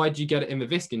 And why do you get it in the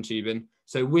Viscin tubing?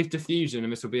 So with diffusion,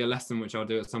 and this will be a lesson which I'll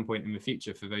do at some point in the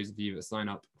future for those of you that sign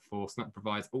up for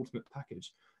SnapRevise Ultimate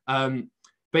Package.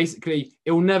 basically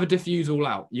it will never diffuse all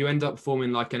out. You end up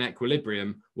forming like an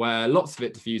equilibrium where lots of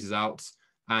it diffuses out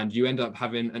and you end up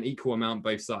having an equal amount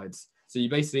both sides. So you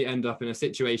basically end up in a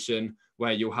situation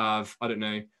where you'll have, I don't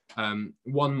know,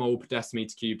 1 mole per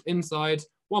decimeter cubed inside,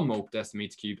 1 mole per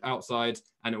decimeter cubed outside,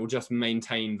 and it will just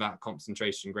maintain that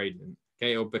concentration gradient.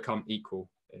 Okay, it'll become equal.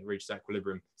 It reaches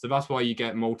equilibrium. So that's why you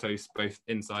get maltose both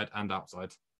inside and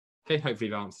outside. Okay, hopefully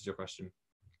that answers your question.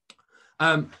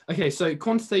 Okay, so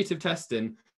quantitative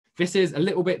testing, this is a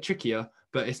little bit trickier,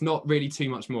 but it's not really too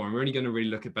much more. And we're only going to really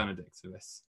look at Benedict for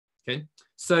this. Okay,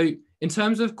 so in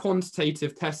terms of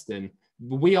quantitative testing,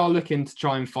 we are looking to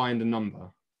try and find a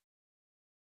number.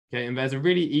 Okay, and there's a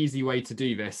really easy way to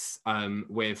do this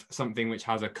with something which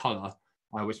has a color,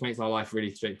 which makes our life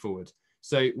really straightforward.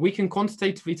 So we can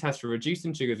quantitatively test for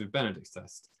reducing sugars with Benedict's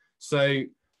test. So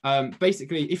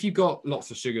basically, if you've got lots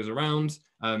of sugars around,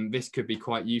 this could be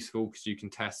quite useful because you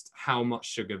can test how much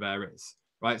sugar there is,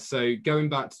 right? So going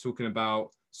back to talking about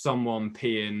someone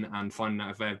peeing and finding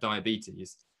out if they have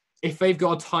diabetes, if they've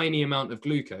got a tiny amount of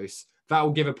glucose, that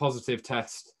will give a positive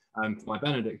test for my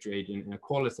Benedict reagent in a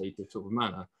qualitative sort of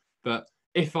manner. But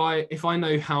if I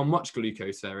know how much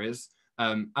glucose there is,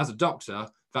 as a doctor,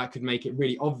 that could make it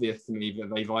really obvious to me that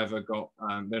they've either got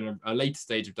they're in a later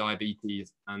stage of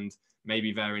diabetes and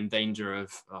maybe they're in danger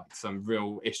of like some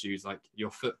real issues, like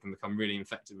your foot can become really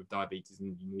infected with diabetes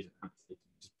and you need it to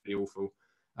just be awful.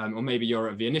 Or maybe you're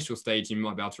at the initial stage, you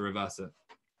might be able to reverse it.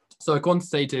 So a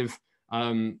quantitative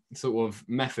sort of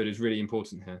method is really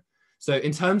important here. So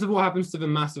in terms of what happens to the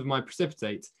mass of my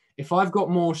precipitate, if I've got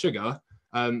more sugar,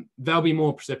 there'll be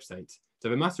more precipitate. So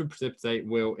the mass of precipitate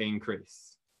will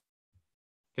increase.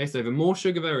 Okay, so the more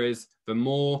sugar there is, the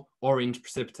more orange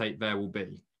precipitate there will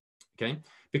be. Okay,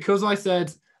 because I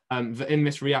said that in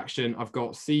this reaction, I've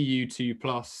got Cu2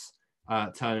 plus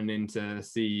turning into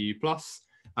Cu plus,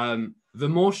 the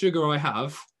more sugar I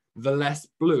have, the less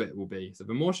blue it will be. So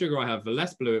the more sugar I have, the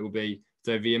less blue it will be.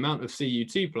 So the amount of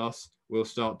Cu2 plus will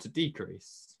start to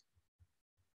decrease.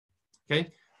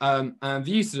 Okay, and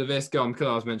the use of this, because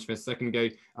I was mentioning this a second ago,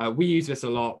 we use this a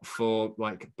lot for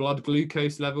like blood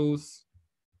glucose levels.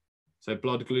 So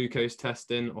blood glucose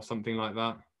testing or something like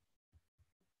that.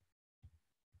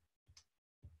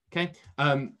 Okay,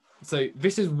 so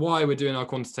this is why we're doing our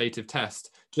quantitative test,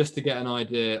 just to get an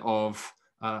idea of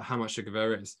how much sugar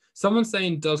there is. Someone's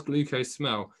saying, does glucose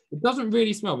smell? It doesn't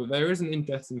really smell, but there is an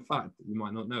interesting fact that you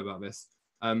might not know about this.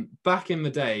 Back in the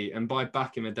day, and by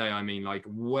back in the day, I mean like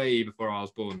way before I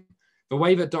was born, the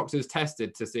way that doctors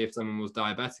tested to see if someone was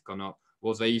diabetic or not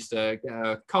was they used to get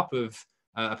a cup of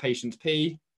a patient's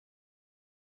pee,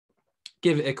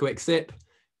 give it a quick sip,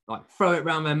 like throw it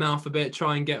around their mouth a bit,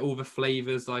 try and get all the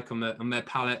flavors like on their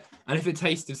palate. And if it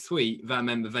tasted sweet, that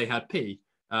meant that they had pee.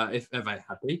 If they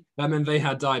had pee, that meant they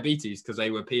had diabetes because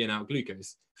they were peeing out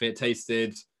glucose. If it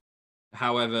tasted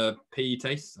however pee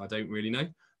tastes, I don't really know,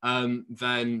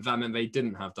 then that meant they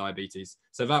didn't have diabetes.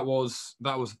 So that was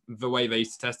the way they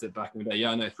used to test it back in the day.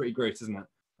 Yeah, I know, it's pretty gross, isn't it?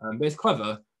 But it's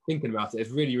clever thinking about it.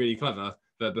 It's really, really clever.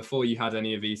 But before you had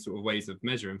any of these sort of ways of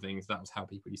measuring things, that was how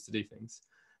people used to do things.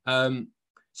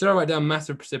 Should I write down mass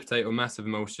of precipitate or mass of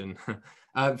emulsion?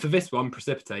 For this one,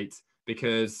 precipitate,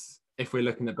 because if we're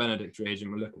looking at Benedict's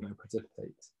reagent, we're looking at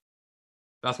precipitate.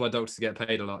 That's why doctors get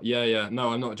paid a lot. Yeah. No,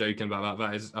 I'm not joking about that.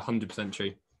 That is 100%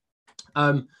 true.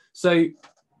 So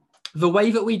the way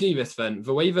that we do this then,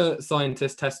 the way that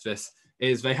scientists test this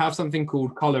is they have something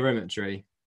called colorimetry,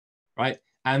 right?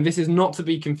 And this is not to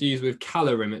be confused with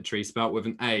calorimetry, spelled with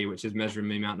an A, which is measuring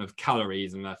the amount of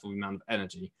calories and therefore the amount of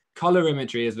energy.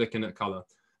 Colorimetry is looking at color.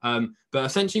 But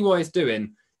essentially what it's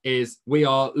doing is we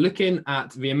are looking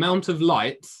at the amount of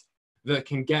light that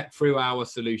can get through our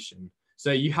solution.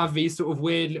 So you have these sort of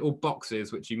weird little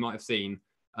boxes, which you might have seen.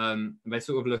 They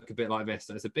sort of look a bit like this.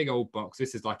 So it's a big old box.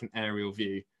 This is like an aerial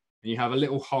view. And you have a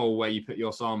little hole where you put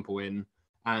your sample in.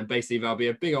 And basically there'll be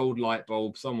a big old light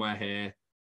bulb somewhere here.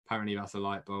 Apparently that's a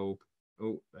light bulb.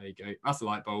 Oh, there you go. That's a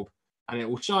light bulb. And it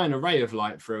will shine a ray of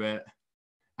light through it.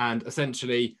 And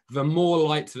essentially, the more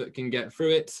light that can get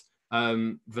through it,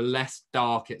 the less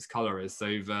dark its color is.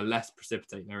 So the less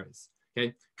precipitate there is.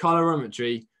 Okay.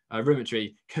 Colorimetry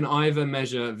can either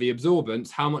measure the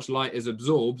absorbance, how much light is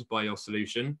absorbed by your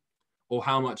solution, or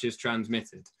how much is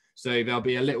transmitted. So there'll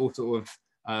be a little sort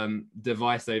of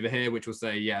device over here which will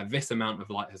say, yeah, this amount of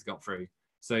light has got through.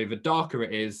 So the darker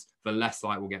it is, the less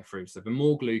light will get through. So the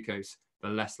more glucose, the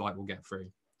less light will get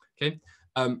through. Okay.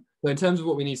 So in terms of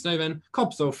what we need to know then,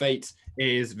 copper sulfate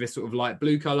is this sort of light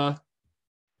blue color.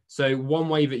 So one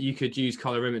way that you could use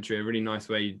colorimetry, a really nice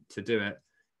way to do it,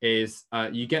 is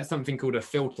you get something called a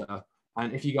filter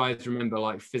And if you guys remember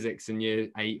like physics in year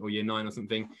 8 or year 9 or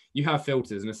something, you have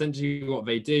filters. And essentially what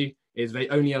they do is they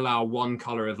only allow one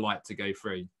color of light to go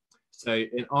through. So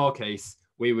in our case,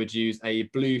 we would use a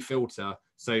blue filter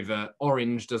so that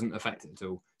orange doesn't affect it at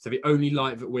all. So the only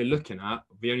light that we're looking at,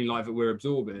 the only light that we're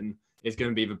absorbing is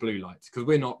going to be the blue light, because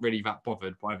we're not really that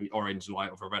bothered by the orange light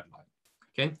or the red light.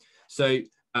 Okay, so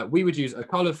we would use a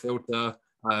color filter,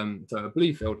 so a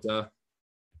blue filter,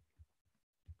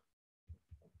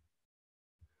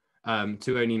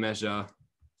 to only measure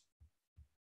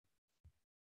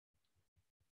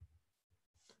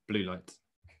blue light.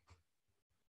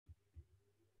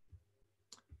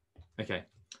 Okay.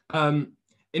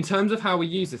 In terms of how we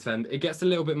use this, then it gets a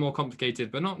little bit more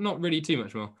complicated, but not really too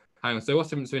much more. Hang on. So what's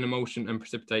the difference between emulsion and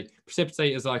precipitate?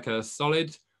 Precipitate is like a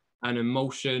solid, and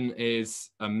emulsion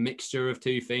is a mixture of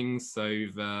two things. So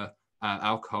the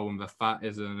alcohol and the fat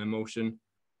is an emulsion.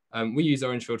 We use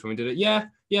orange filter when we did it. Yeah,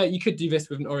 you could do this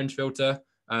with an orange filter,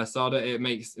 Sada. It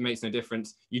makes no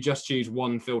difference. You just choose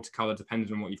one filter color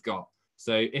depending on what you've got.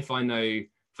 So if I know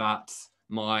that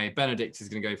my Benedict is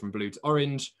going to go from blue to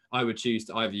orange, I would choose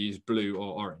to either use blue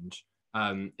or orange.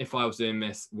 If I was doing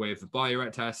this with the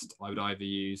Biuret test, I would either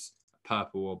use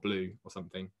purple or blue or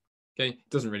something. Okay, it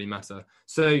doesn't really matter.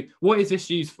 So what is this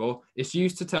used for? It's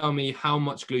used to tell me how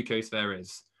much glucose there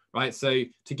is, right? So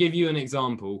to give you an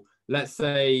example, let's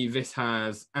say this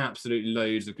has absolutely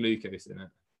loads of glucose in it,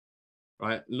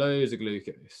 right? Loads of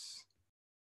glucose.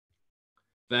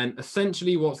 Then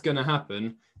essentially what's going to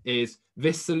happen is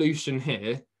this solution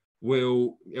here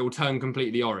will turn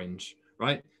completely orange,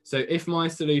 right? So if my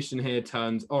solution here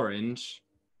turns orange,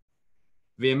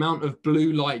 the amount of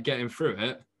blue light getting through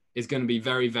it is going to be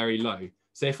very, very low.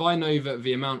 So if I know that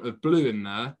the amount of blue in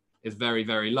there is very,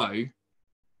 very low,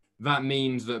 that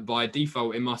means that by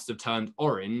default, it must have turned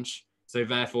orange. So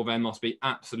therefore, there must be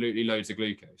absolutely loads of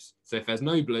glucose. So if there's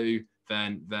no blue,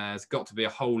 then there's got to be a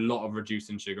whole lot of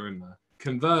reducing sugar in there.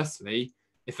 Conversely,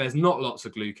 if there's not lots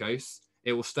of glucose,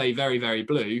 it will stay very, very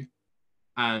blue.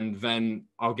 And then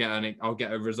I'll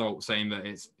get a result saying that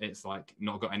it's like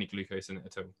not got any glucose in it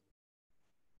at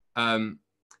all.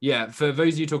 Yeah, for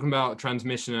those of you talking about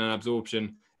transmission and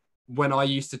absorption, when I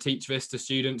used to teach this to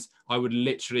students, I would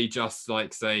literally just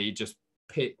like say, just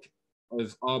pick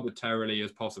as arbitrarily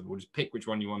as possible. Just pick which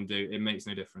one you want to do. It makes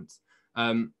no difference.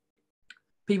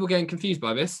 People getting confused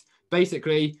by this.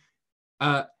 Basically,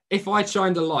 if I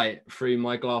shined a light through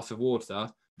my glass of water,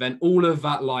 then all of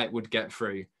that light would get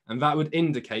through. And that would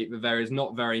indicate that there is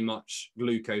not very much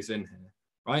glucose in here,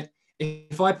 right?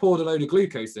 If I poured a load of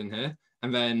glucose in here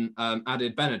and then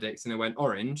added Benedict and it went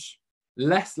orange,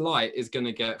 less light is going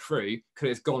to get through because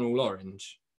it's gone all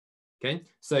orange. Okay,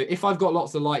 so if I've got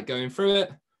lots of light going through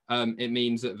it, it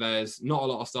means that there's not a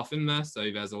lot of stuff in there. So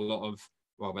there's a lot of,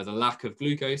 well, there's a lack of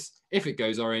glucose. If it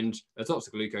goes orange, there's lots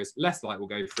of glucose, less light will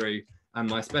go through. And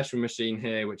my special machine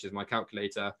here, which is my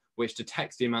calculator, which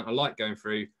detects the amount of light going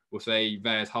through, will say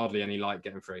there's hardly any light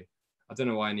getting through. I don't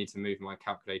know why I need to move my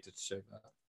calculator to show that.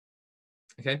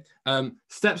 Okay,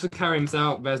 steps of carrying this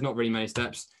out, there's not really many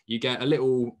steps. You get a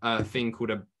little thing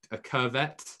called a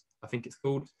curvette, I think it's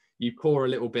called. You pour a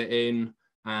little bit in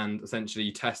and essentially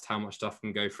you test how much stuff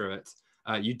can go through it.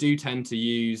 You do tend to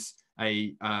use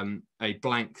a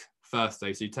blank first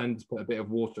though, so you tend to put a bit of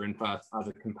water in first as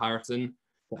a comparison.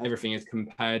 But everything is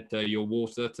compared to your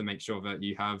water to make sure that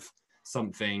you have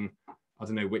something, I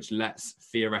don't know, which lets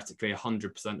theoretically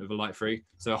 100% of the light through.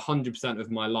 So 100%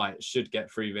 of my light should get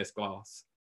through this glass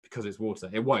because it's water.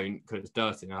 It won't because it's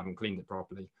dirty and I haven't cleaned it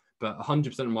properly. But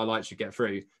 100% of my light should get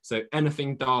through. So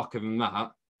anything darker than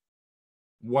that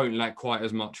won't let quite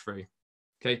as much through.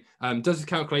 Okay. Does it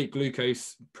calculate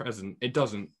glucose present? It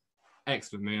doesn't.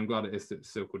 Excellent, Moon. I'm glad it is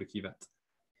still called a cuvette.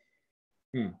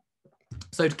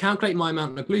 So to calculate my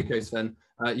amount of glucose, then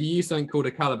you use something called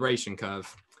a calibration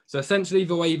curve. So essentially,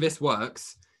 the way this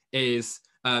works is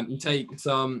you take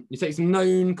some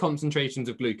known concentrations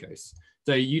of glucose.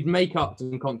 So you'd make up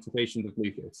some concentrations of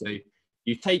glucose. So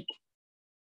you take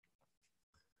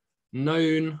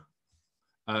known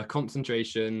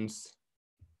concentrations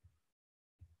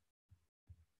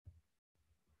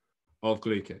of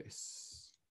glucose,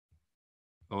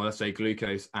 or let's say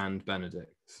glucose and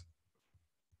Benedict.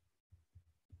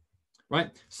 Right,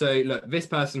 so look, this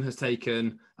person has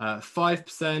taken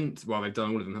 5%. Well, they've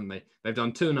done all of them, haven't they? They've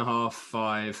done 2.5,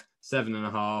 5,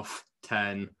 7.5,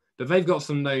 10. But they've got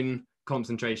some known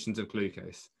concentrations of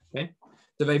glucose. Okay,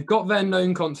 so they've got their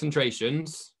known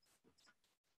concentrations.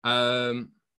 The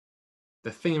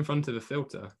thing in front of the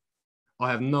filter,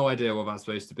 I have no idea what that's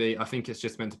supposed to be. I think it's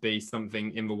just meant to be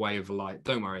something in the way of the light.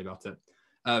 Don't worry about it.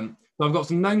 So I've got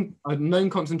some known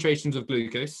concentrations of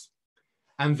glucose.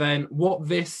 And then what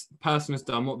this person has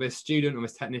done, what this student or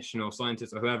this technician or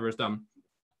scientist or whoever has done,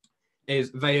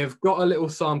 is they have got a little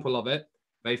sample of it.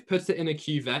 They've put it in a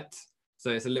cuvette.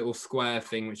 So it's a little square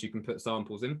thing which you can put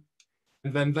samples in.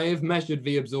 And then they have measured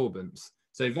the absorbance.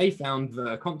 So they found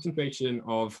the concentration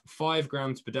of 5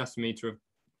 grams per decimeter of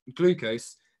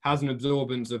glucose has an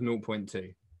absorbance of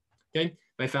 0.2. Okay,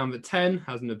 they found that 10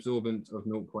 has an absorbance of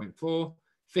 0.4,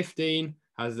 15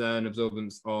 has an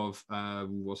absorbance of,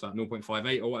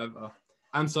 0.58 or whatever,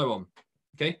 and so on.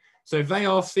 Okay, so they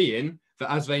are seeing that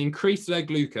as they increase their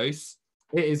glucose,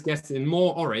 it is getting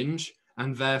more orange,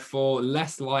 and therefore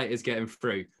less light is getting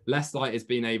through. Less light is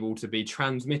being able to be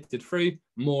transmitted through,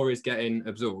 more is getting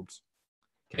absorbed.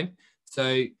 Okay,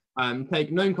 so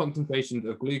take known concentrations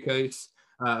of glucose.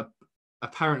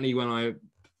 Apparently when I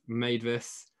made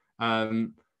this,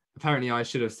 apparently I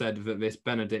should have said that this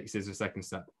Benedict is the second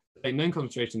step. Take known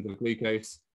concentrations of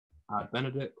glucose, add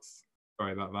Benedicts.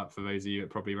 Sorry about that for those of you that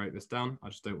probably wrote this down. I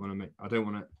just don't want to make, I don't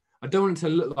want it to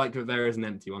look like that there is an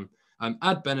empty one.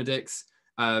 Add Benedicts,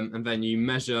 and then you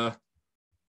measure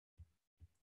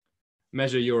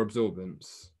your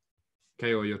absorbance,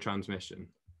 okay, or your transmission.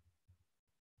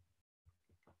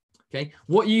 Okay,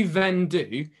 what you then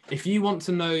do, if you want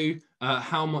to know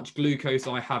how much glucose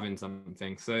I have in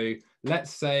something, so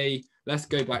let's go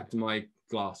back to my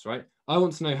glass, right? I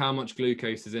want to know how much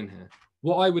glucose is in here.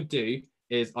 What I would do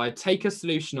is I take a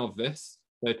solution of this,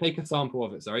 so take a sample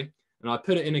of it, sorry, and I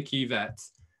put it in a cuvette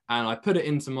and I put it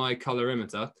into my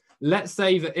colorimeter. Let's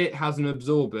say that it has an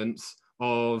absorbance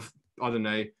of, I don't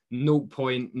know,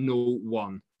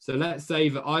 0.01. So let's say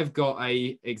that I've got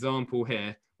an example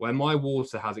here where my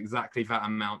water has exactly that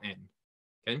amount in.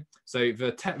 Okay, so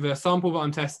the sample that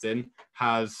I'm testing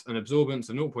has an absorbance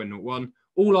of 0.01.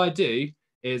 All I do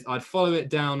is I'd follow it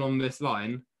down on this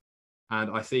line, and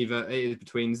I see that it is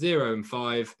between 0 and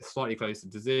 5, slightly closer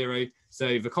to 0.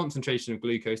 So the concentration of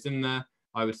glucose in there,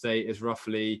 I would say, is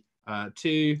roughly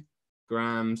 2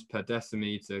 grams per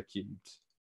decimeter cubed.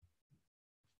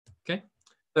 Okay,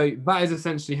 so that is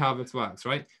essentially how this works,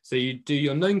 right? So you do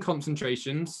your known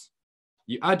concentrations,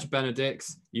 you add your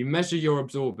Benedicts, you measure your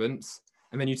absorbance,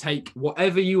 and then you take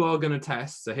whatever you are going to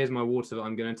test. So here's my water that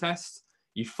I'm going to test.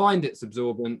 You find its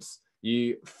absorbance,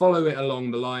 you follow it along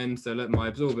the line. So look,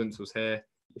 my absorbance was here.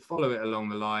 You follow it along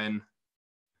the line,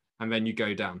 and then you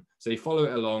go down. So you follow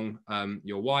it along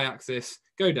your y-axis,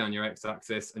 go down your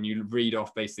x-axis, and you read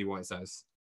off basically what it says.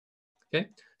 Okay,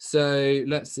 so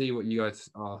let's see what you guys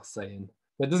are saying.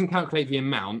 It doesn't calculate the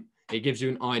amount. It gives you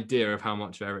an idea of how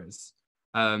much there is.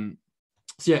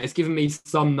 So yeah, it's given me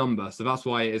some number, so that's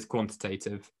why it is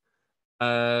quantitative.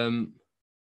 For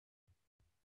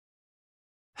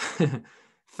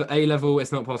A level,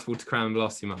 it's not possible to cram in the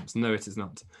last 2 months. No, it is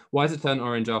not. Why does it turn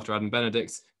orange after adding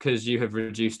Benedicts? Because you have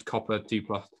reduced copper 2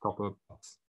 plus, copper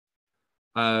plus.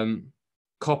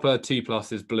 Copper 2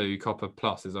 plus is blue, copper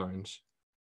plus is orange.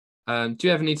 Do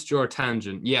you ever need to draw a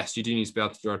tangent? Yes, you do need to be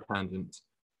able to draw a tangent.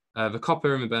 The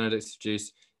copper in the Benedicts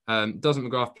reduced. Doesn't the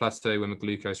graph plateau when the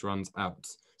glucose runs out?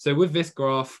 So with this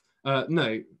graph,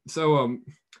 no. So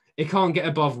it can't get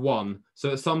above 1.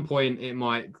 So at some point it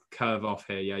might curve off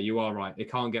here. Yeah, you are right. It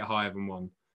can't get higher than 1.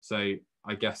 So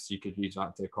I guess you could use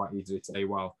that to quite easily say,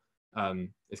 well,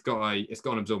 it's got an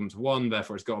absorbance of 1,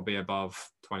 therefore it's got to be above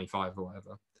 25 or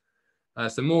whatever.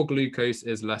 So more glucose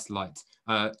is less light.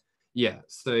 Yeah,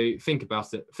 so think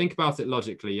about it. Think about it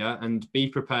logically, yeah, and be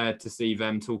prepared to see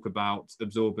them talk about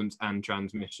absorbance and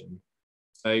transmission.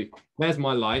 So there's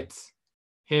my light.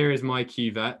 Here is my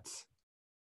cuvette.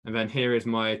 And then here is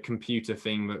my computer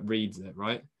thing that reads it,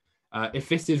 right? If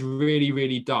this is really,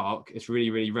 really dark, it's really,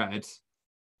 really red,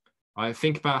 I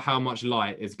think about how much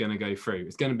light is going to go through.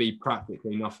 It's going to be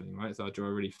practically nothing, right? So I draw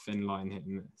a really thin line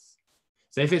hitting this.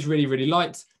 So if it's really, really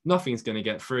light, nothing's going to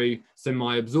get through. So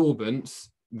my absorbance,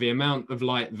 the amount of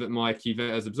light that my cuvette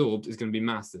has absorbed, is going to be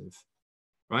massive,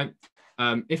 right?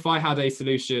 If I had a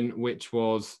solution which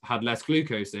had less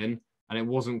glucose in and it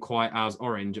wasn't quite as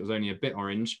orange, it was only a bit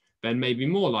orange, then maybe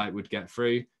more light would get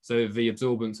through, so the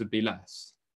absorbance would be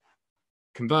less.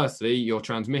 Conversely, your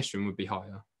transmission would be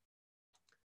higher.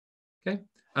 Okay,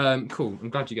 cool.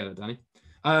 I'm glad you get it, Danny.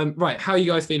 Right, how are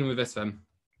you guys feeling with this then?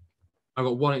 I've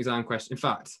got one exam question. In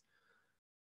fact,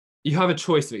 you have a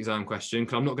choice of exam question,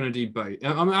 because I'm not going to do both.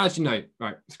 Actually, no,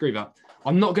 right, screw that.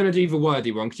 I'm not going to do the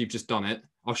wordy one because you've just done it.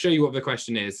 I'll show you what the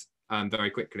question is very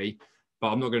quickly, but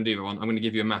I'm not going to do the one. I'm going to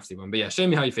give you a mathsy one. But yeah, show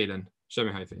me how you're feeling. Show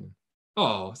me how you're feeling.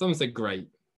 Oh, someone said great.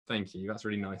 Thank you. That's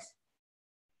really nice.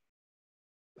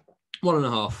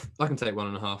 1.5. I can take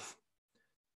 1.5.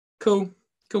 Cool.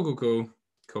 Cool, cool, cool.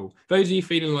 Cool. Those of you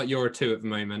feeling like you're a 2 at the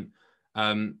moment,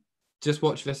 just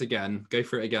watch this again, go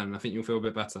through it again, and I think you'll feel a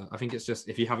bit better. I think it's just,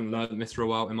 if you haven't learned this for a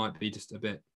while, it might be just a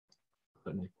bit,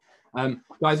 I don't know.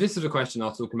 Guys, this is a question I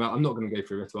was talking about. I'm not going to go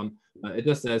through this one. It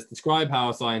just says, describe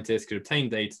how scientists could obtain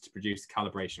data to produce a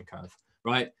calibration curve,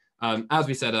 right? As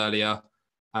we said earlier,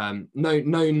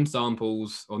 known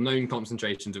samples or known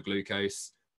concentrations of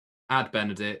glucose, add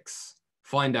Benedicts,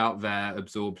 find out their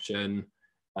absorption,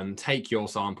 and take your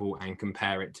sample and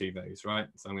compare it to those, right?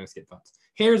 So I'm going to skip that.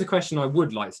 Here is a question I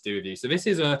would like to do with you. So this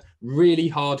is a really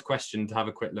hard question to have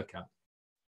a quick look at.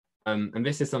 And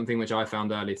this is something which I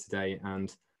found earlier today,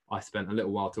 and I spent a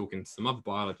little while talking to some other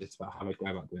biologists about how they go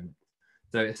about doing it.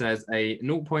 So it says a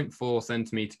 0.4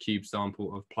 centimeter cube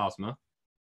sample of plasma.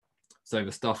 So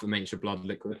the stuff that makes your blood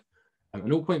liquid. A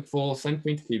 0.4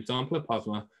 centimeter cube sample of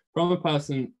plasma from a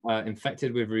person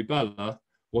infected with rubella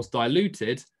was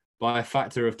diluted by a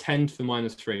factor of 10 to the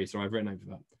minus 3. So I've written over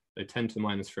that. So 10 to the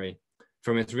minus 3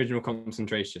 from its original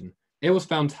concentration. It was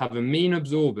found to have a mean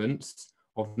absorbance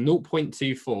of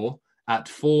 0.24 at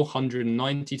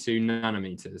 492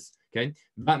 nanometers. Okay,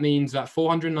 that means that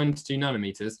 492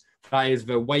 nanometers, that is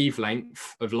the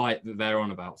wavelength of light that they're on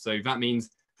about. So that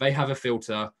means they have a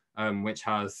filter which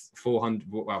has 400,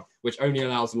 well, which only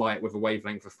allows light with a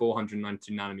wavelength of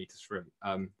 492 nanometers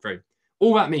through.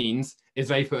 All that means is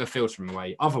they put a filtering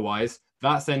away. Otherwise,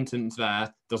 that sentence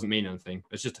there doesn't mean anything.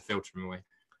 It's just a filtering away.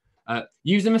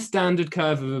 Using a standard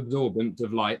curve of absorbance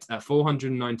of light at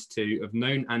 492 of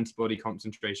known antibody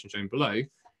concentration shown below,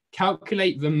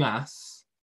 calculate the mass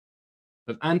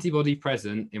of antibody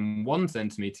present in 1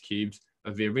 centimeter cubed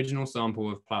of the original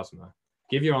sample of plasma.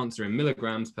 Give your answer in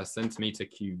milligrams per centimeter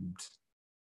cubed.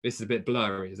 This is a bit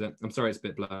blurry, is it? I'm sorry, it's a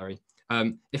bit blurry.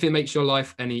 If it makes your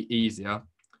life any easier,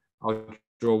 I'll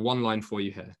draw one line for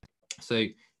you here. So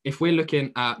if we're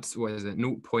looking at, what is it,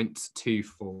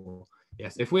 0.24.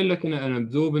 Yes, if we're looking at an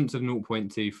absorbance of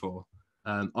 0.24,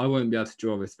 I won't be able to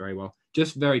draw this very well.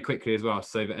 Just very quickly as well,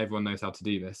 so that everyone knows how to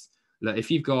do this. Look, if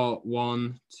you've got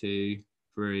 1, 2,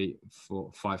 3,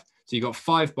 4, 5. So you've got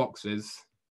 5 boxes.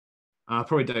 I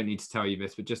probably don't need to tell you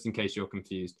this, but just in case you're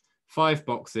confused, 5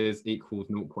 boxes equals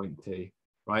 0.2,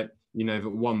 right? You know that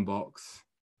 1 box,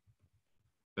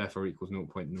 therefore equals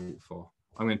 0.04.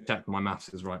 I'm going to check my maths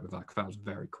is right with that, because that was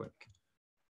very quick.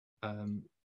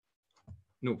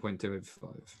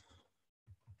 0.285.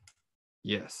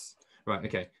 Yes. Right,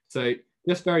 okay. So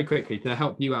just very quickly, to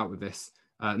help you out with this,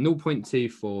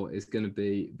 0.24 is going to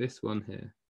be this one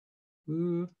here,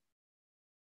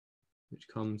 which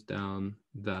comes down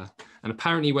there. And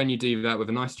apparently when you do that with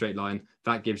a nice straight line,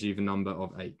 that gives you the number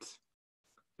of 8.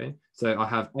 Okay, so I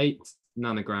have 8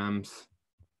 nanograms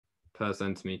per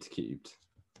centimeter cubed.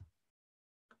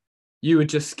 You would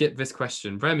just skip this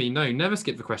question. Remy, no, never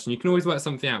skip the question. You can always work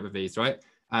something out with these, right?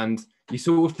 And you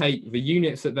sort of take the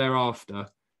units that they're after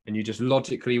and you just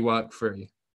logically work through.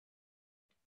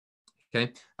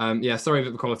 Okay, yeah, sorry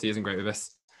that the quality isn't great with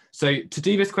this. So to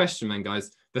do this question then,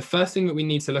 guys, the first thing that we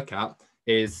need to look at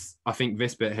is, I think,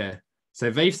 this bit here. So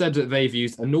they've said that they've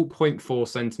used a 0.4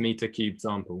 centimeter cubed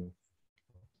sample.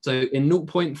 So in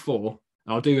 0.4,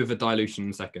 I'll do with the dilution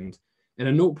in a second. In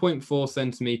a 0.4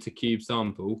 centimeter cubed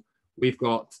sample, we've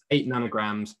got 8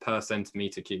 nanograms per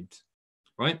centimeter cubed,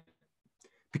 right?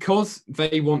 Because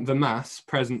they want the mass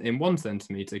present in 1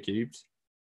 centimeter cubed,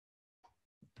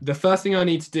 the first thing I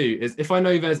need to do is, if I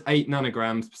know there's 8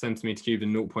 nanograms per centimeter cubed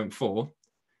in 0.4,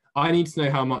 I need to know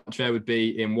how much there would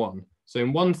be in 1. So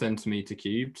in 1 centimeter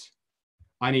cubed,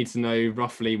 I need to know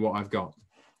roughly what I've got.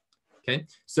 Okay,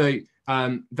 so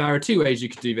there are 2 ways you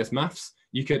could do this maths.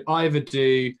 You could either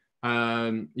do,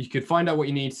 you could find out what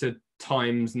you need to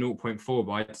times 0.4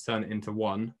 by to turn it into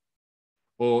 1.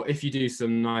 Or if you do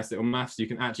some nice little maths, you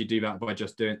can actually do that by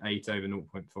just doing 8 over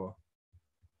 0.4.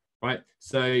 Right,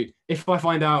 so if I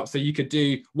find out, so you could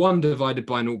do 1 divided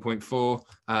by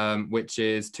 0.4, which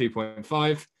is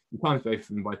 2.5. You times both of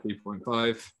them by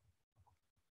 2.5.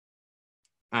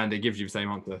 And it gives you the same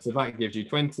answer. So that gives you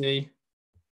 20.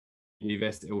 You do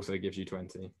this, it also gives you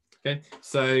 20. Okay,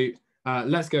 so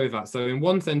let's go with that. So in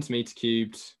 1 centimeter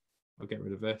cubed, I'll get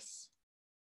rid of this.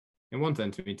 In 1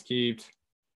 centimeter cubed,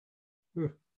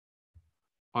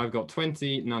 I've got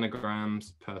 20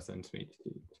 nanograms per centimeter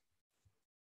cubed.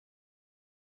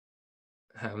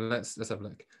 Let's have a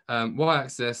look.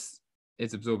 Y-axis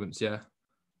is absorbance, yeah.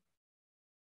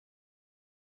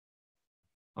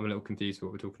 I'm a little confused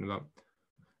what we're talking about.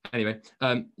 Anyway,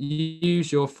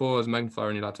 use your 4 as a magnifier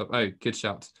on your laptop. Oh, good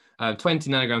shout.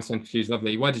 20 nanograms per centimeter cubed,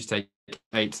 lovely. Why did you take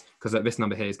 8? Because this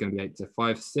number here is going to be 8. So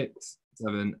 5, 6,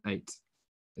 7, 8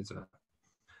 is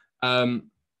that.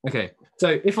 Okay,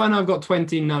 so if I know I've got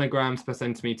 20 nanograms per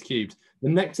centimeter cubed, the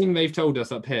next thing they've told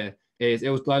us up here is it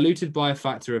was diluted by a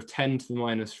factor of 10 to the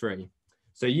minus 3.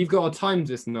 So you've got to times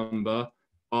this number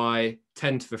by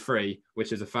 10 to the 3,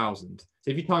 which is 1,000.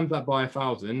 So if you times that by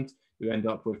 1,000, you end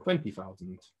up with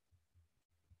 20,000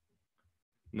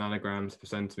 nanograms per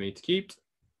centimeter cubed.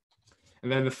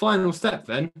 And then the final step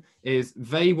then is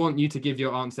they want you to give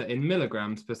your answer in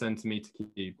milligrams per centimeter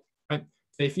cubed. Right?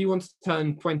 So if you want to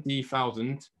turn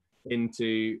 20,000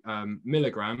 into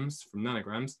milligrams from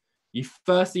nanograms, you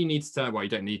firstly need to turn, well, you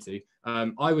don't need to.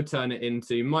 I would turn it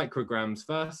into micrograms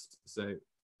first. So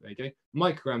there you go,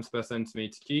 micrograms per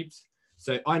centimeter cubed.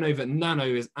 So I know that nano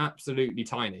is absolutely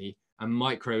tiny and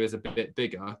micro is a bit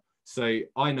bigger. So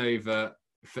I know that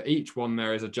for each one,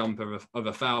 there is a jump of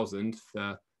 1,000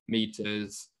 for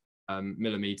meters,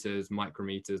 millimeters,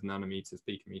 micrometers, nanometers,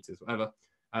 picometers, whatever.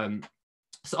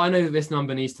 So I know that this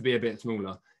number needs to be a bit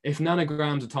smaller. If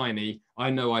nanograms are tiny, I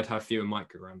know I'd have fewer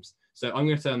micrograms. So I'm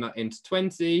going to turn that into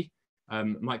 20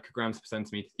 micrograms per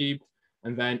centimeter cubed.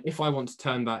 And then if I want to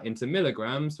turn that into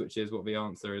milligrams, which is what the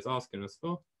answer is asking us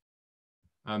for,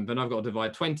 then I've got to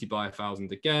divide 20 by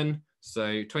 1,000 again.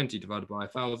 So 20 divided by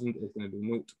 1,000 is going to be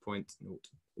 0.02.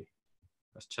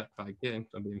 Let's check that again.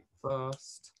 I'm being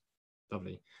fast.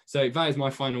 Lovely. So that is my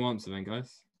final answer then,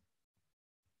 guys.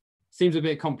 Seems a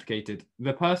bit complicated.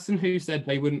 The person who said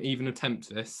they wouldn't even attempt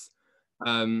this,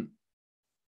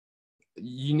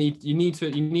 you need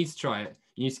to try it.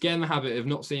 You need to get in the habit of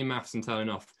not seeing maths and turning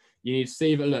off. You need to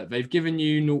see that, look, they've given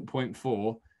you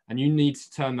 0.4 and you need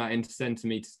to turn that into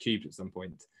centimeters cubed at some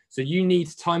point. So you need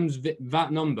to times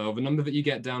that number, or the number that you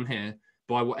get down here,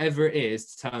 by whatever it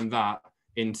is to turn that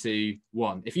into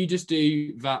 1. If you just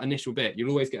do that initial bit, you'll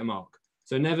always get a mark.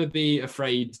 So never be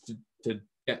afraid to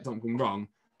get something wrong,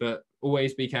 but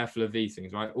always be careful of these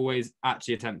things, right? Always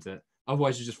actually attempt it.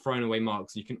 Otherwise, you're just throwing away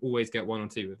marks. You can always get 1 or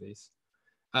 2 of these.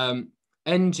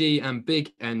 NG and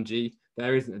big NG,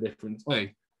 there isn't a difference. Oh,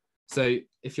 so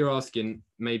if you're asking,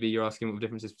 maybe you're asking what the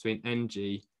difference is between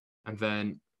NG and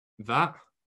then that.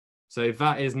 So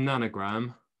that is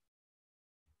nanogram,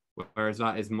 whereas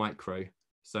that is micro.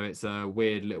 So it's a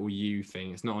weird little U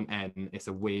thing. It's not an N, it's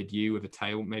a weird U with a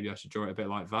tail. Maybe I should draw it a bit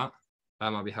like that.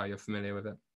 That might be how you're familiar with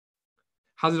it.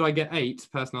 How did I get 8?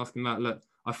 Person asking that, look,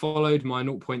 I followed my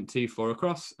 0.24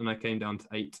 across and I came down to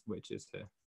 8, which is here.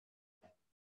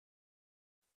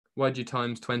 Why'd you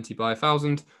times 20 by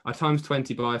 1,000? I times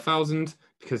 20 by 1,000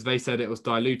 because they said it was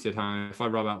diluted. If I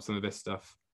rub out some of this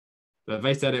stuff. But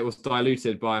they said it was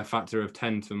diluted by a factor of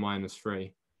 10 to the minus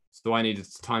 3. So I needed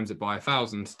to times it by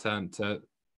 1,000 to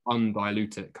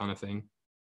undilute it, kind of thing.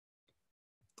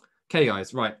 Okay,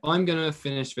 guys, right. I'm going to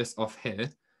finish this off here.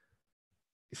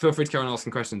 Feel free to carry on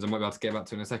asking questions. I might be able to get back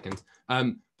to in a second.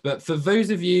 But for those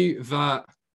of you that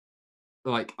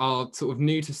are sort of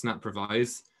new to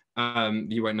SnapRevise,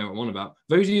 you won't know what I'm on about.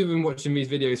 Those of you who've been watching these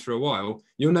videos for a while,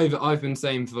 you'll know that I've been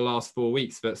saying for the last 4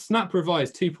 weeks that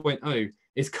SnapRevise 2.0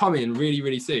 is coming really,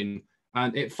 really soon.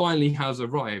 And it finally has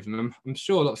arrived. And I'm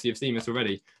sure lots of you have seen this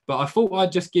already. But I thought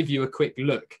I'd just give you a quick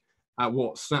look at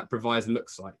what SnapRevise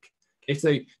looks like. Okay,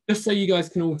 so just so you guys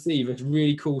can all see this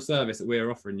really cool service that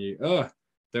we're offering you. Oh,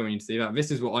 don't want you to see that.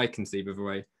 This is what I can see, by the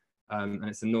way. And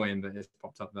it's annoying that it's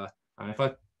popped up there. And if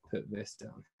I put this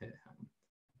down here,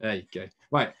 there you go.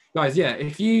 Right, guys, yeah,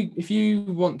 if you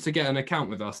want to get an account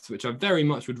with us, which I very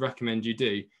much would recommend you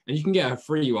do, and you can get a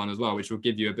free one as well, which will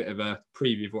give you a bit of a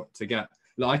preview of what to get.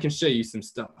 Like, I can show you some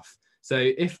stuff. So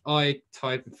if I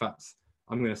type, in fact,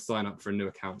 I'm going to sign up for a new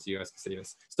account so you guys can see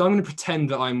this. So I'm going to pretend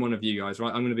that I'm one of you guys,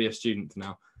 right? I'm going to be a student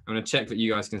now. I'm going to check that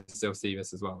you guys can still see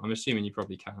this as well. I'm assuming you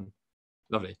probably can.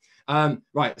 Lovely.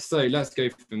 Right, so let's go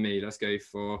for me. Let's go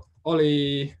for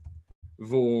Oli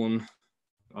Vaughan.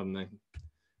 I don't know.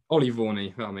 Oli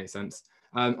Vaughan, that'll make sense.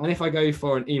 And if I go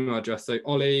for an email address, so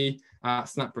Oli at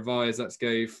SnapRevise, let's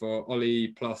go for Oli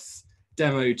plus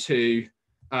demo2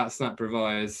 at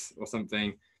SnapRevise or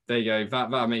something. There you go.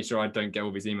 That'll make sure I don't get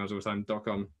all these emails all the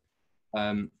time.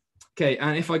 Okay,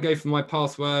 and if I go for my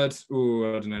password, I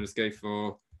don't know, let's go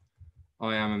for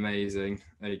I am amazing.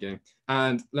 There you go.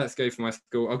 And let's go for my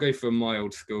school. I'll go for my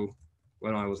old school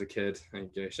when I was a kid. There you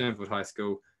go, Shenfield High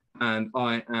School. And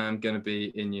I am going to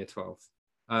be in year 12.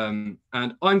 And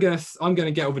I'm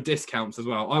gonna get all the discounts as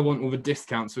well. I want all the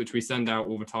discounts which we send out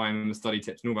all the time, and the study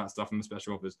tips and all that stuff and the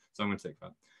special offers. So I'm going to tick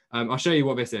that. I'll show you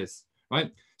what this is,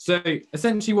 right? So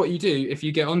essentially what you do if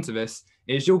you get onto this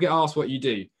is you'll get asked what you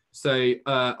do. So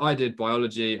I did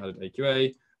biology, I did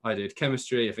AQA, I did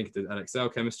chemistry, I think I did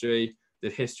LXL chemistry,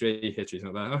 did history. History's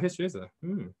not there. Oh, history is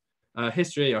there.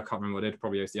 History, I can't remember what I did,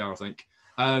 probably OCR, I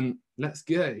think. Let's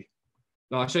go.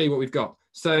 I'll show you what we've got.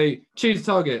 So choose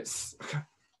targets.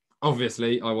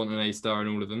 Obviously, I want an A star in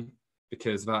all of them.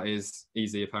 because that is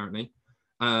easy apparently.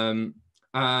 And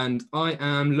I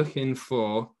am looking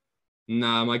for,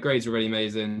 nah, my grades are already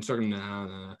amazing. Struggling,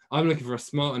 nah. I'm looking for a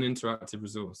smart and interactive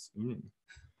resource.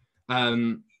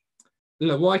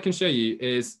 Look, what I can show you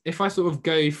is if I sort of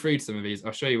go through some of these,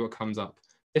 I'll show you what comes up.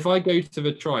 If I go to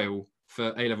the trial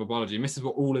for A-level biology, and this is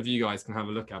what all of you guys can have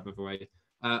a look at, by the way,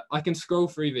 I can scroll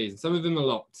through these. Some of them are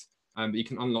locked, but you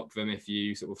can unlock them if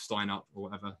you sort of sign up or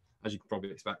whatever, as you can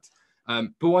probably expect.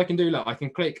 But what I can do, look, I can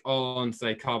click on,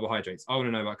 say, carbohydrates. I want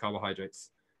to know about carbohydrates.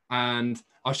 And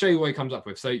I'll show you what it comes up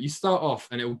with. So you start off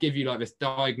and it will give you like this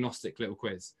diagnostic little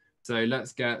quiz. So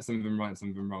let's get some of them right and some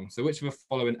of them wrong. So which of the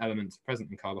following elements are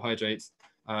present in carbohydrates?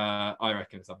 I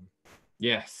reckon it's them.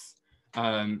 Yes.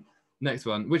 Next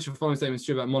one. Which of the following statements is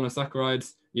true about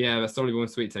monosaccharides? Yeah, they're soluble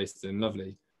and sweet tasting.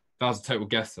 Lovely. That was a total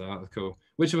guess, so that was cool.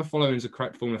 Which of the following is the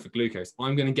correct formula for glucose?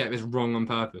 I'm going to get this wrong on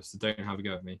purpose, so don't have a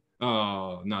go at me.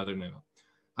 Oh, no, I don't know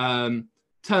that.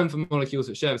 Term for molecules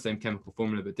that share the same chemical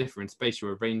formula but differ in spatial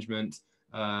arrangement.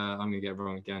 I'm going to get it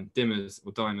wrong again. Dimers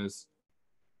or dimers,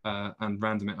 and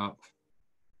random it up.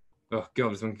 Oh,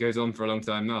 God, this one goes on for a long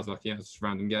time. Now I was like, yeah, it's just a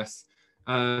random guess.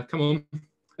 Come on.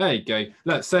 There you go.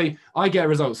 Look, so I get a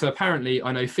result. So apparently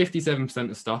I know 57%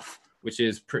 of stuff, which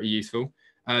is pretty useful.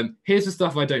 Here's the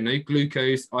stuff I don't know: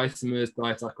 glucose, isomers,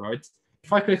 disaccharides.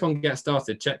 If I click on get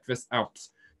started, check this out.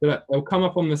 So look, it'll come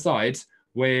up on the side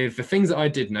with the things that I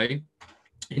did know,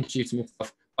 introduce more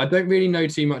stuff. I don't really know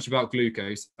too much about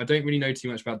glucose. I don't really know too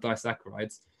much about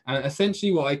disaccharides. And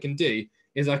essentially what I can do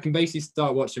is I can basically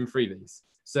start watching through these.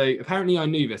 So apparently I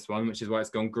knew this one, which is why it's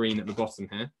gone green at the bottom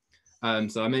here.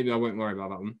 So maybe I won't worry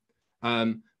about that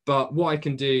one. But what I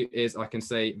can do is I can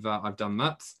say that I've done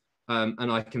that.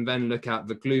 And I can then look at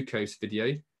the glucose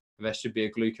video. There should be a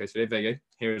glucose video. There you go.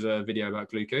 Here is a video about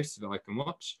glucose that I can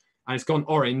watch. And it's gone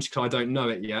orange because I don't know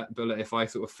it yet. But if I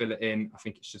sort of fill it in, I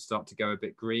think it should start to go a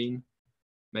bit green.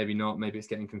 Maybe not. Maybe it's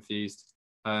getting confused.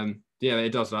 Yeah,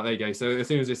 it does that. There you go. So as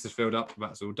soon as this is filled up,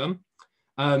 that's all done.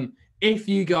 If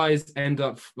you guys end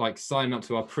up like signing up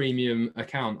to our premium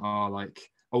account, our like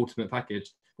ultimate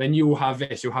package, then you will have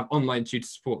this. You'll have online tutor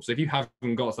support. So if you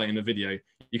haven't got something in the video,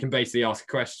 you can basically ask a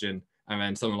question and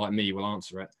then someone like me will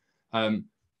answer it.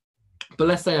 But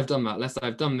let's say I've done that. Let's say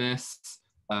I've done this,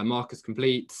 markers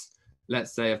complete.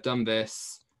 Let's say I've done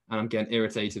this and I'm getting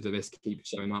irritated that this keeps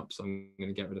showing up. So I'm going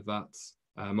to get rid of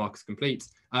that. Markers complete.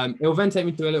 It will then take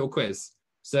me to a little quiz.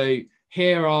 So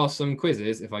here are some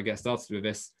quizzes, if I get started with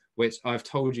this, which I've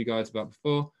told you guys about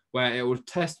before, where it will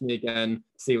test me again,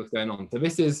 see what's going on. So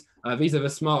this is, these are the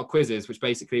smart quizzes, which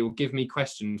basically will give me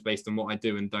questions based on what I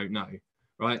do and don't know,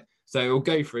 right? So it will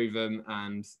go through them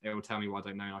and it will tell me what I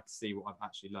don't know and I can see what I've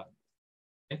actually learned.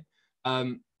 Okay?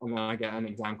 And then I get an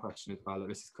exam question as well. Look,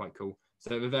 this is quite cool.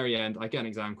 So at the very end, I get an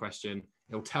exam question.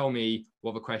 It will tell me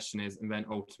what the question is, and then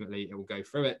ultimately it will go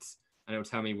through it and it will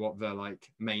tell me what the like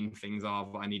main things are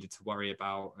that I needed to worry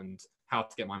about and how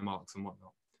to get my marks and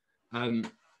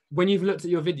whatnot. When you've looked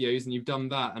at your videos and you've done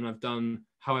that, and I've done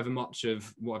however much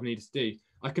of what I've needed to do,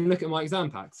 I can look at my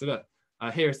exam pack. So look,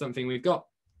 here is something we've got.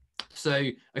 So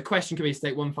a question could be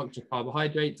state one function of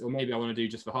carbohydrates, or maybe I want to do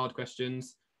just for hard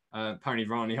questions. Apparently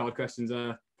there aren't any hard questions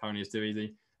there. Apparently it's too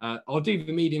easy. I'll do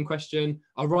the medium question.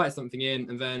 I'll write something in,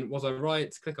 and then was I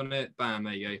right? Click on it. Bam,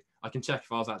 there you go. I can check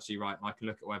if I was actually right, and I can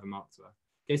look at whatever marks were.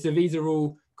 Okay, so these are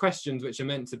all questions which are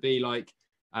meant to be like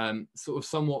sort of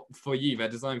somewhat for you. They're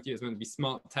designed for you. It's meant to be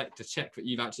smart tech to check that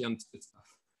you've actually understood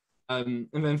stuff. And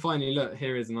then finally, look,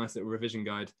 here is a nice little revision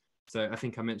guide. So I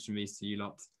think I mentioned these to you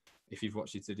lot if you've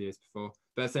watched these videos before.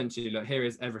 But essentially, look, here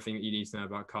is everything that you need to know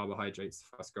about carbohydrates.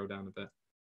 If I scroll down a bit.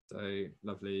 So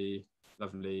lovely,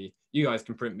 lovely. You guys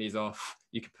can print these off.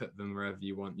 You can put them wherever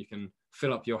you want. You can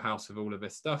fill up your house with all of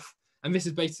this stuff. And this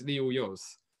is basically all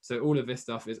yours. So all of this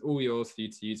stuff is all yours for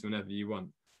you to use whenever you want.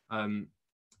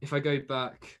 If I go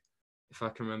back, if I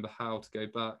can remember how to go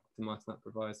back to my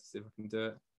SnapRevise to see if I can do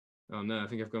it. Oh no, I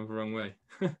think I've gone the wrong way.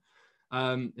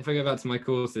 If I go back to my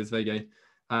courses, there you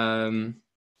go.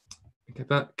 Get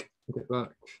back.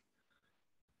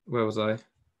 Where was I?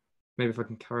 Maybe if I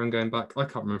can carry on going back. I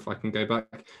can't remember if I can go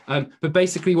back. But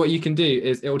basically what you can do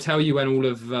is it will tell you when all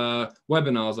of the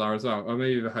webinars are as well. Or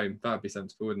maybe the home. That would be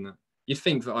sensible, wouldn't it? You'd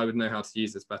think that I would know how to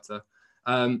use this better.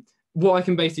 What I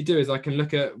can basically do is I can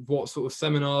look at what sort of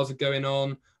seminars are going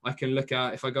on. I can look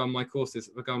at, if I go on my courses,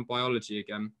 if I go on biology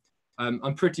again,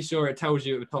 I'm pretty sure it tells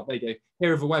you at the top, there you go,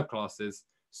 here are the web classes.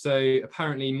 So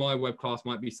apparently my web class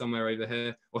might be somewhere over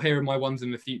here, or here are my ones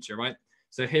in the future, right?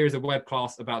 So here is a web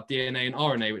class about DNA and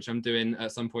RNA, which I'm doing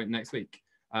at some point next week.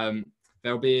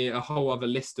 There'll be a whole other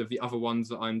list of the other ones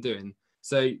that I'm doing.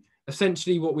 So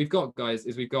essentially what we've got, guys,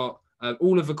 is we've got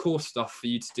all of the course stuff for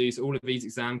you to do. So all of these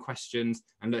exam questions,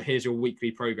 and look, here's your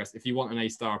weekly progress. If you want an A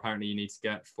star, apparently you need to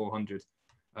get 400.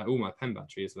 Oh, my pen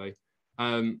battery is low.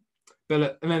 But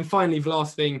look, and then finally, the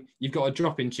last thing, you've got a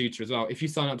drop-in tutor as well. If you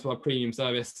sign up to our premium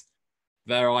service,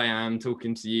 there I am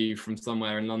talking to you from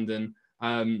somewhere in London.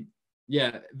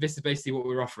 Yeah, this is basically what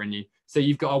we're offering you. So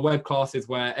you've got our web classes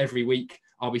where every week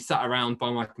I'll be sat around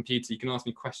by my computer. You can ask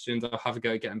me questions. I'll have a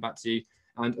go at getting back to you.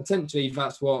 And essentially,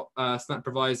 that's what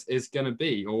SnapRevise is going to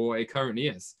be, or it currently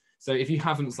is. So if you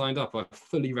haven't signed up, I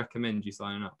fully recommend you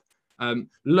signing up.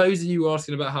 Loads of you were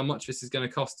asking about how much this is going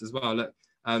to cost as well. Look,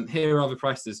 here are the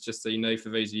prices, just so you know, for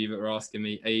those of you that were asking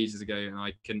me ages ago, and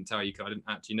I couldn't tell you because I didn't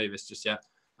actually know this just yet.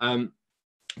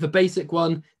 The basic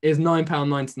one is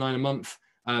 £9.99 a month.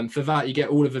 For that, you get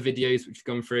all of the videos which have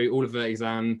gone through, all of the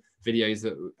exam videos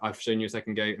that I've shown you a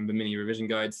second ago, and the mini revision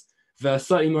guides. The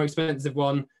slightly more expensive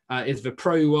one is the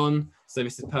Pro one. So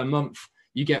this is per month.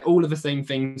 You get all of the same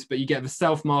things, but you get the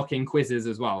self-marking quizzes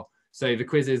as well. So the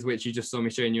quizzes which you just saw me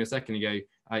showing you a second ago,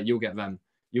 you'll get them.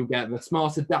 You'll get the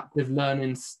smart adaptive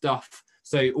learning stuff.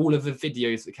 So all of the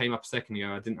videos that came up a second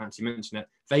ago, I didn't actually mention it,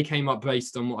 they came up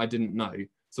based on what I didn't know.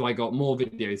 So I got more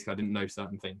videos because I didn't know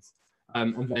certain things.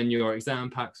 And then your exam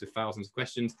packs with thousands of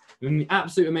questions. And the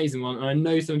absolute amazing one, and I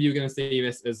know some of you are going to see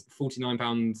this as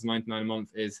 £49.99 a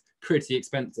month is pretty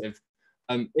expensive.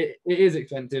 It is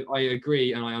expensive, I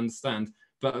agree, and I understand.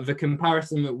 But the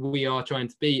comparison that we are trying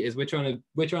to beat is we're trying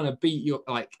to beat your,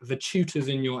 like, the tutors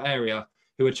in your area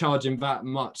who are charging that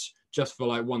much just for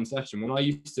like one session. When I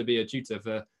used to be a tutor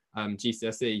for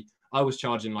GCSE, I was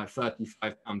charging like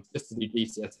 £35 just to do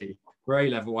GCSE. For A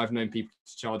level, I've known people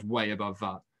to charge way above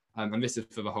that. And this is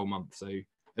for the whole month, so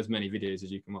as many videos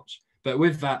as you can watch. But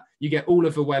with that, you get all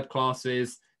of the web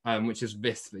classes, which is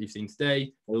this that you've seen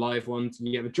today, the live ones.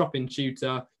 You get the drop-in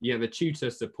tutor, you get the tutor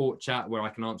support chat where I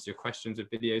can answer your questions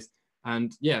with videos.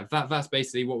 And yeah, that's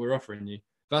basically what we're offering you.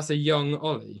 That's a young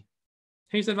Ollie.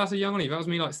 Who said that's a young Ollie? That was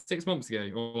me like 6 months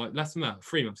ago, or like less than that,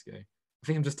 3 months ago. I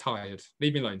think I'm just tired.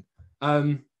 Leave me alone.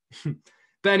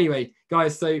 But anyway,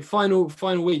 guys, so final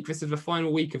week. This is the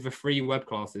final week of the free web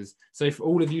classes. So for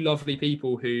all of you lovely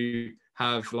people who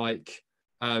have like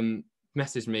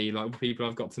messaged me, like people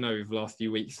I've got to know over the last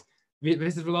few weeks,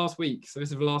 this is the last week. So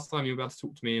this is the last time you're about to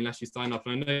talk to me unless you sign up.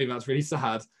 And I know that's really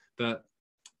sad, but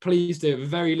please do at the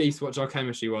very least watch our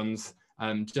chemistry ones,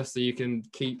 just so you can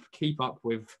keep up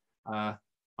with I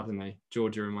don't know,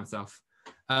 Georgia and myself.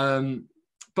 But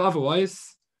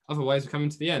otherwise we're coming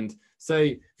to the end.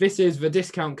 So this is the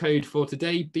discount code for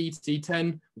today,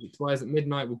 BT10, which expires at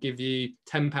midnight, will give you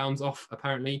 £10 off,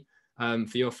 apparently,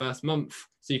 for your first month.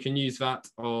 So you can use that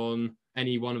on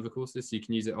any one of the courses. So you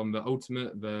can use it on the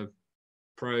Ultimate, the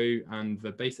Pro, and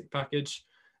the Basic package.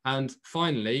 And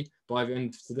finally, by the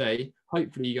end of today,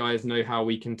 hopefully you guys know how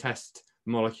we can test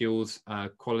molecules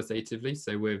qualitatively.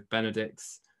 So with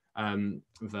Benedict's, the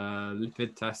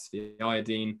lipid test, the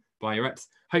iodine, Biuret.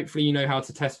 Hopefully you know how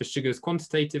to test for sugars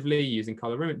quantitatively using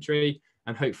colorimetry,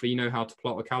 and hopefully you know how to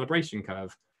plot a calibration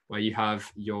curve where you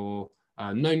have your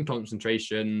known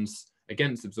concentrations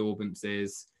against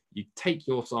absorbances, you take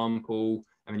your sample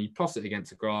and then you plot it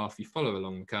against a graph, you follow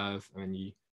along the curve, and then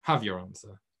you have your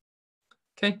answer.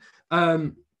 Okay,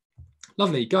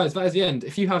 lovely. Guys, that is the end.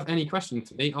 If you have any questions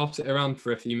to me, I'll sit around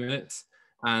for a few minutes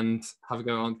and have a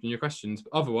go answering your questions.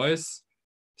 But otherwise,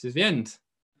 this is the end.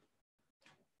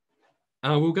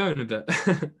 And I will go in a bit.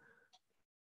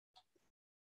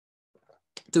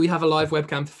 Do we have a live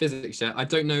webcam for physics yet? I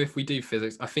don't know if we do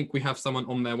physics. I think we have someone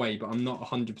on their way, but I'm not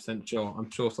 100% sure. I'm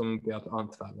sure someone will be able to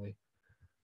answer that way.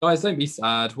 Guys, don't be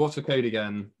sad. What's the code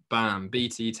again? Bam,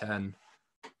 BT10.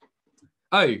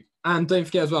 Oh, and don't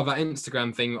forget as well that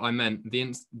Instagram thing I meant,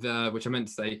 which I meant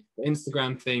to say, the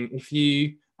Instagram thing, if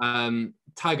you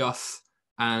tag us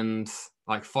and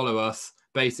like follow us,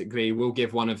 basically we'll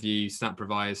give one of you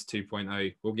SnapRevise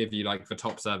 2.0. We'll give you like the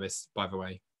top service, by the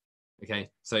way.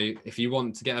 Okay, so if you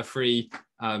want to get a free,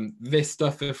 this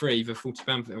stuff for free, for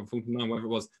 £40 or £49, whatever it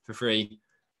was, for free,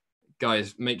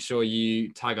 guys, make sure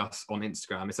you tag us on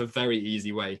Instagram. It's a very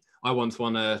easy way. I once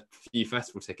won a few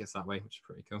festival tickets that way, which is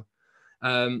pretty cool.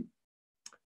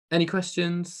 Any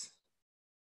questions?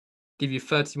 Give you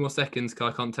 30 more seconds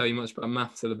because I can't tell you much about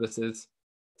math syllabuses.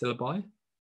 Syllabi?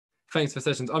 Thanks for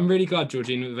sessions. I'm really glad,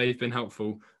 Georgina, that they've been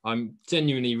helpful. I'm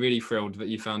genuinely really thrilled that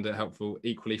you found it helpful.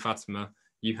 Equally, Fatima,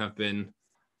 you have been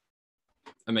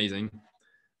amazing.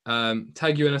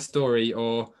 Tag you in a story,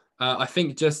 or I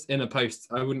think just in a post.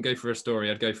 I wouldn't go for a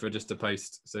story. I'd go for just a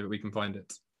post so that we can find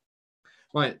it.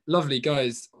 Right, lovely,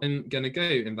 guys. I'm going to go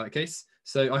in that case.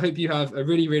 So I hope you have a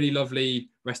really, really lovely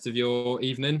rest of your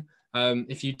evening.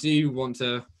 If you do want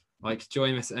to like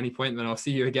join us at any point, then I'll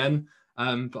see you again.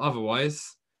 But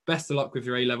otherwise, best of luck with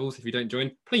your A-levels. If you don't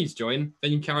join, please join.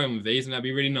 Then you can carry on with these and that'd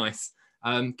be really nice.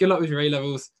 Good luck with your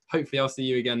A-levels. Hopefully I'll see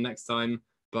you again next time.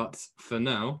 But for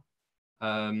now,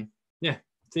 yeah,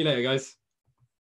 see you later, guys.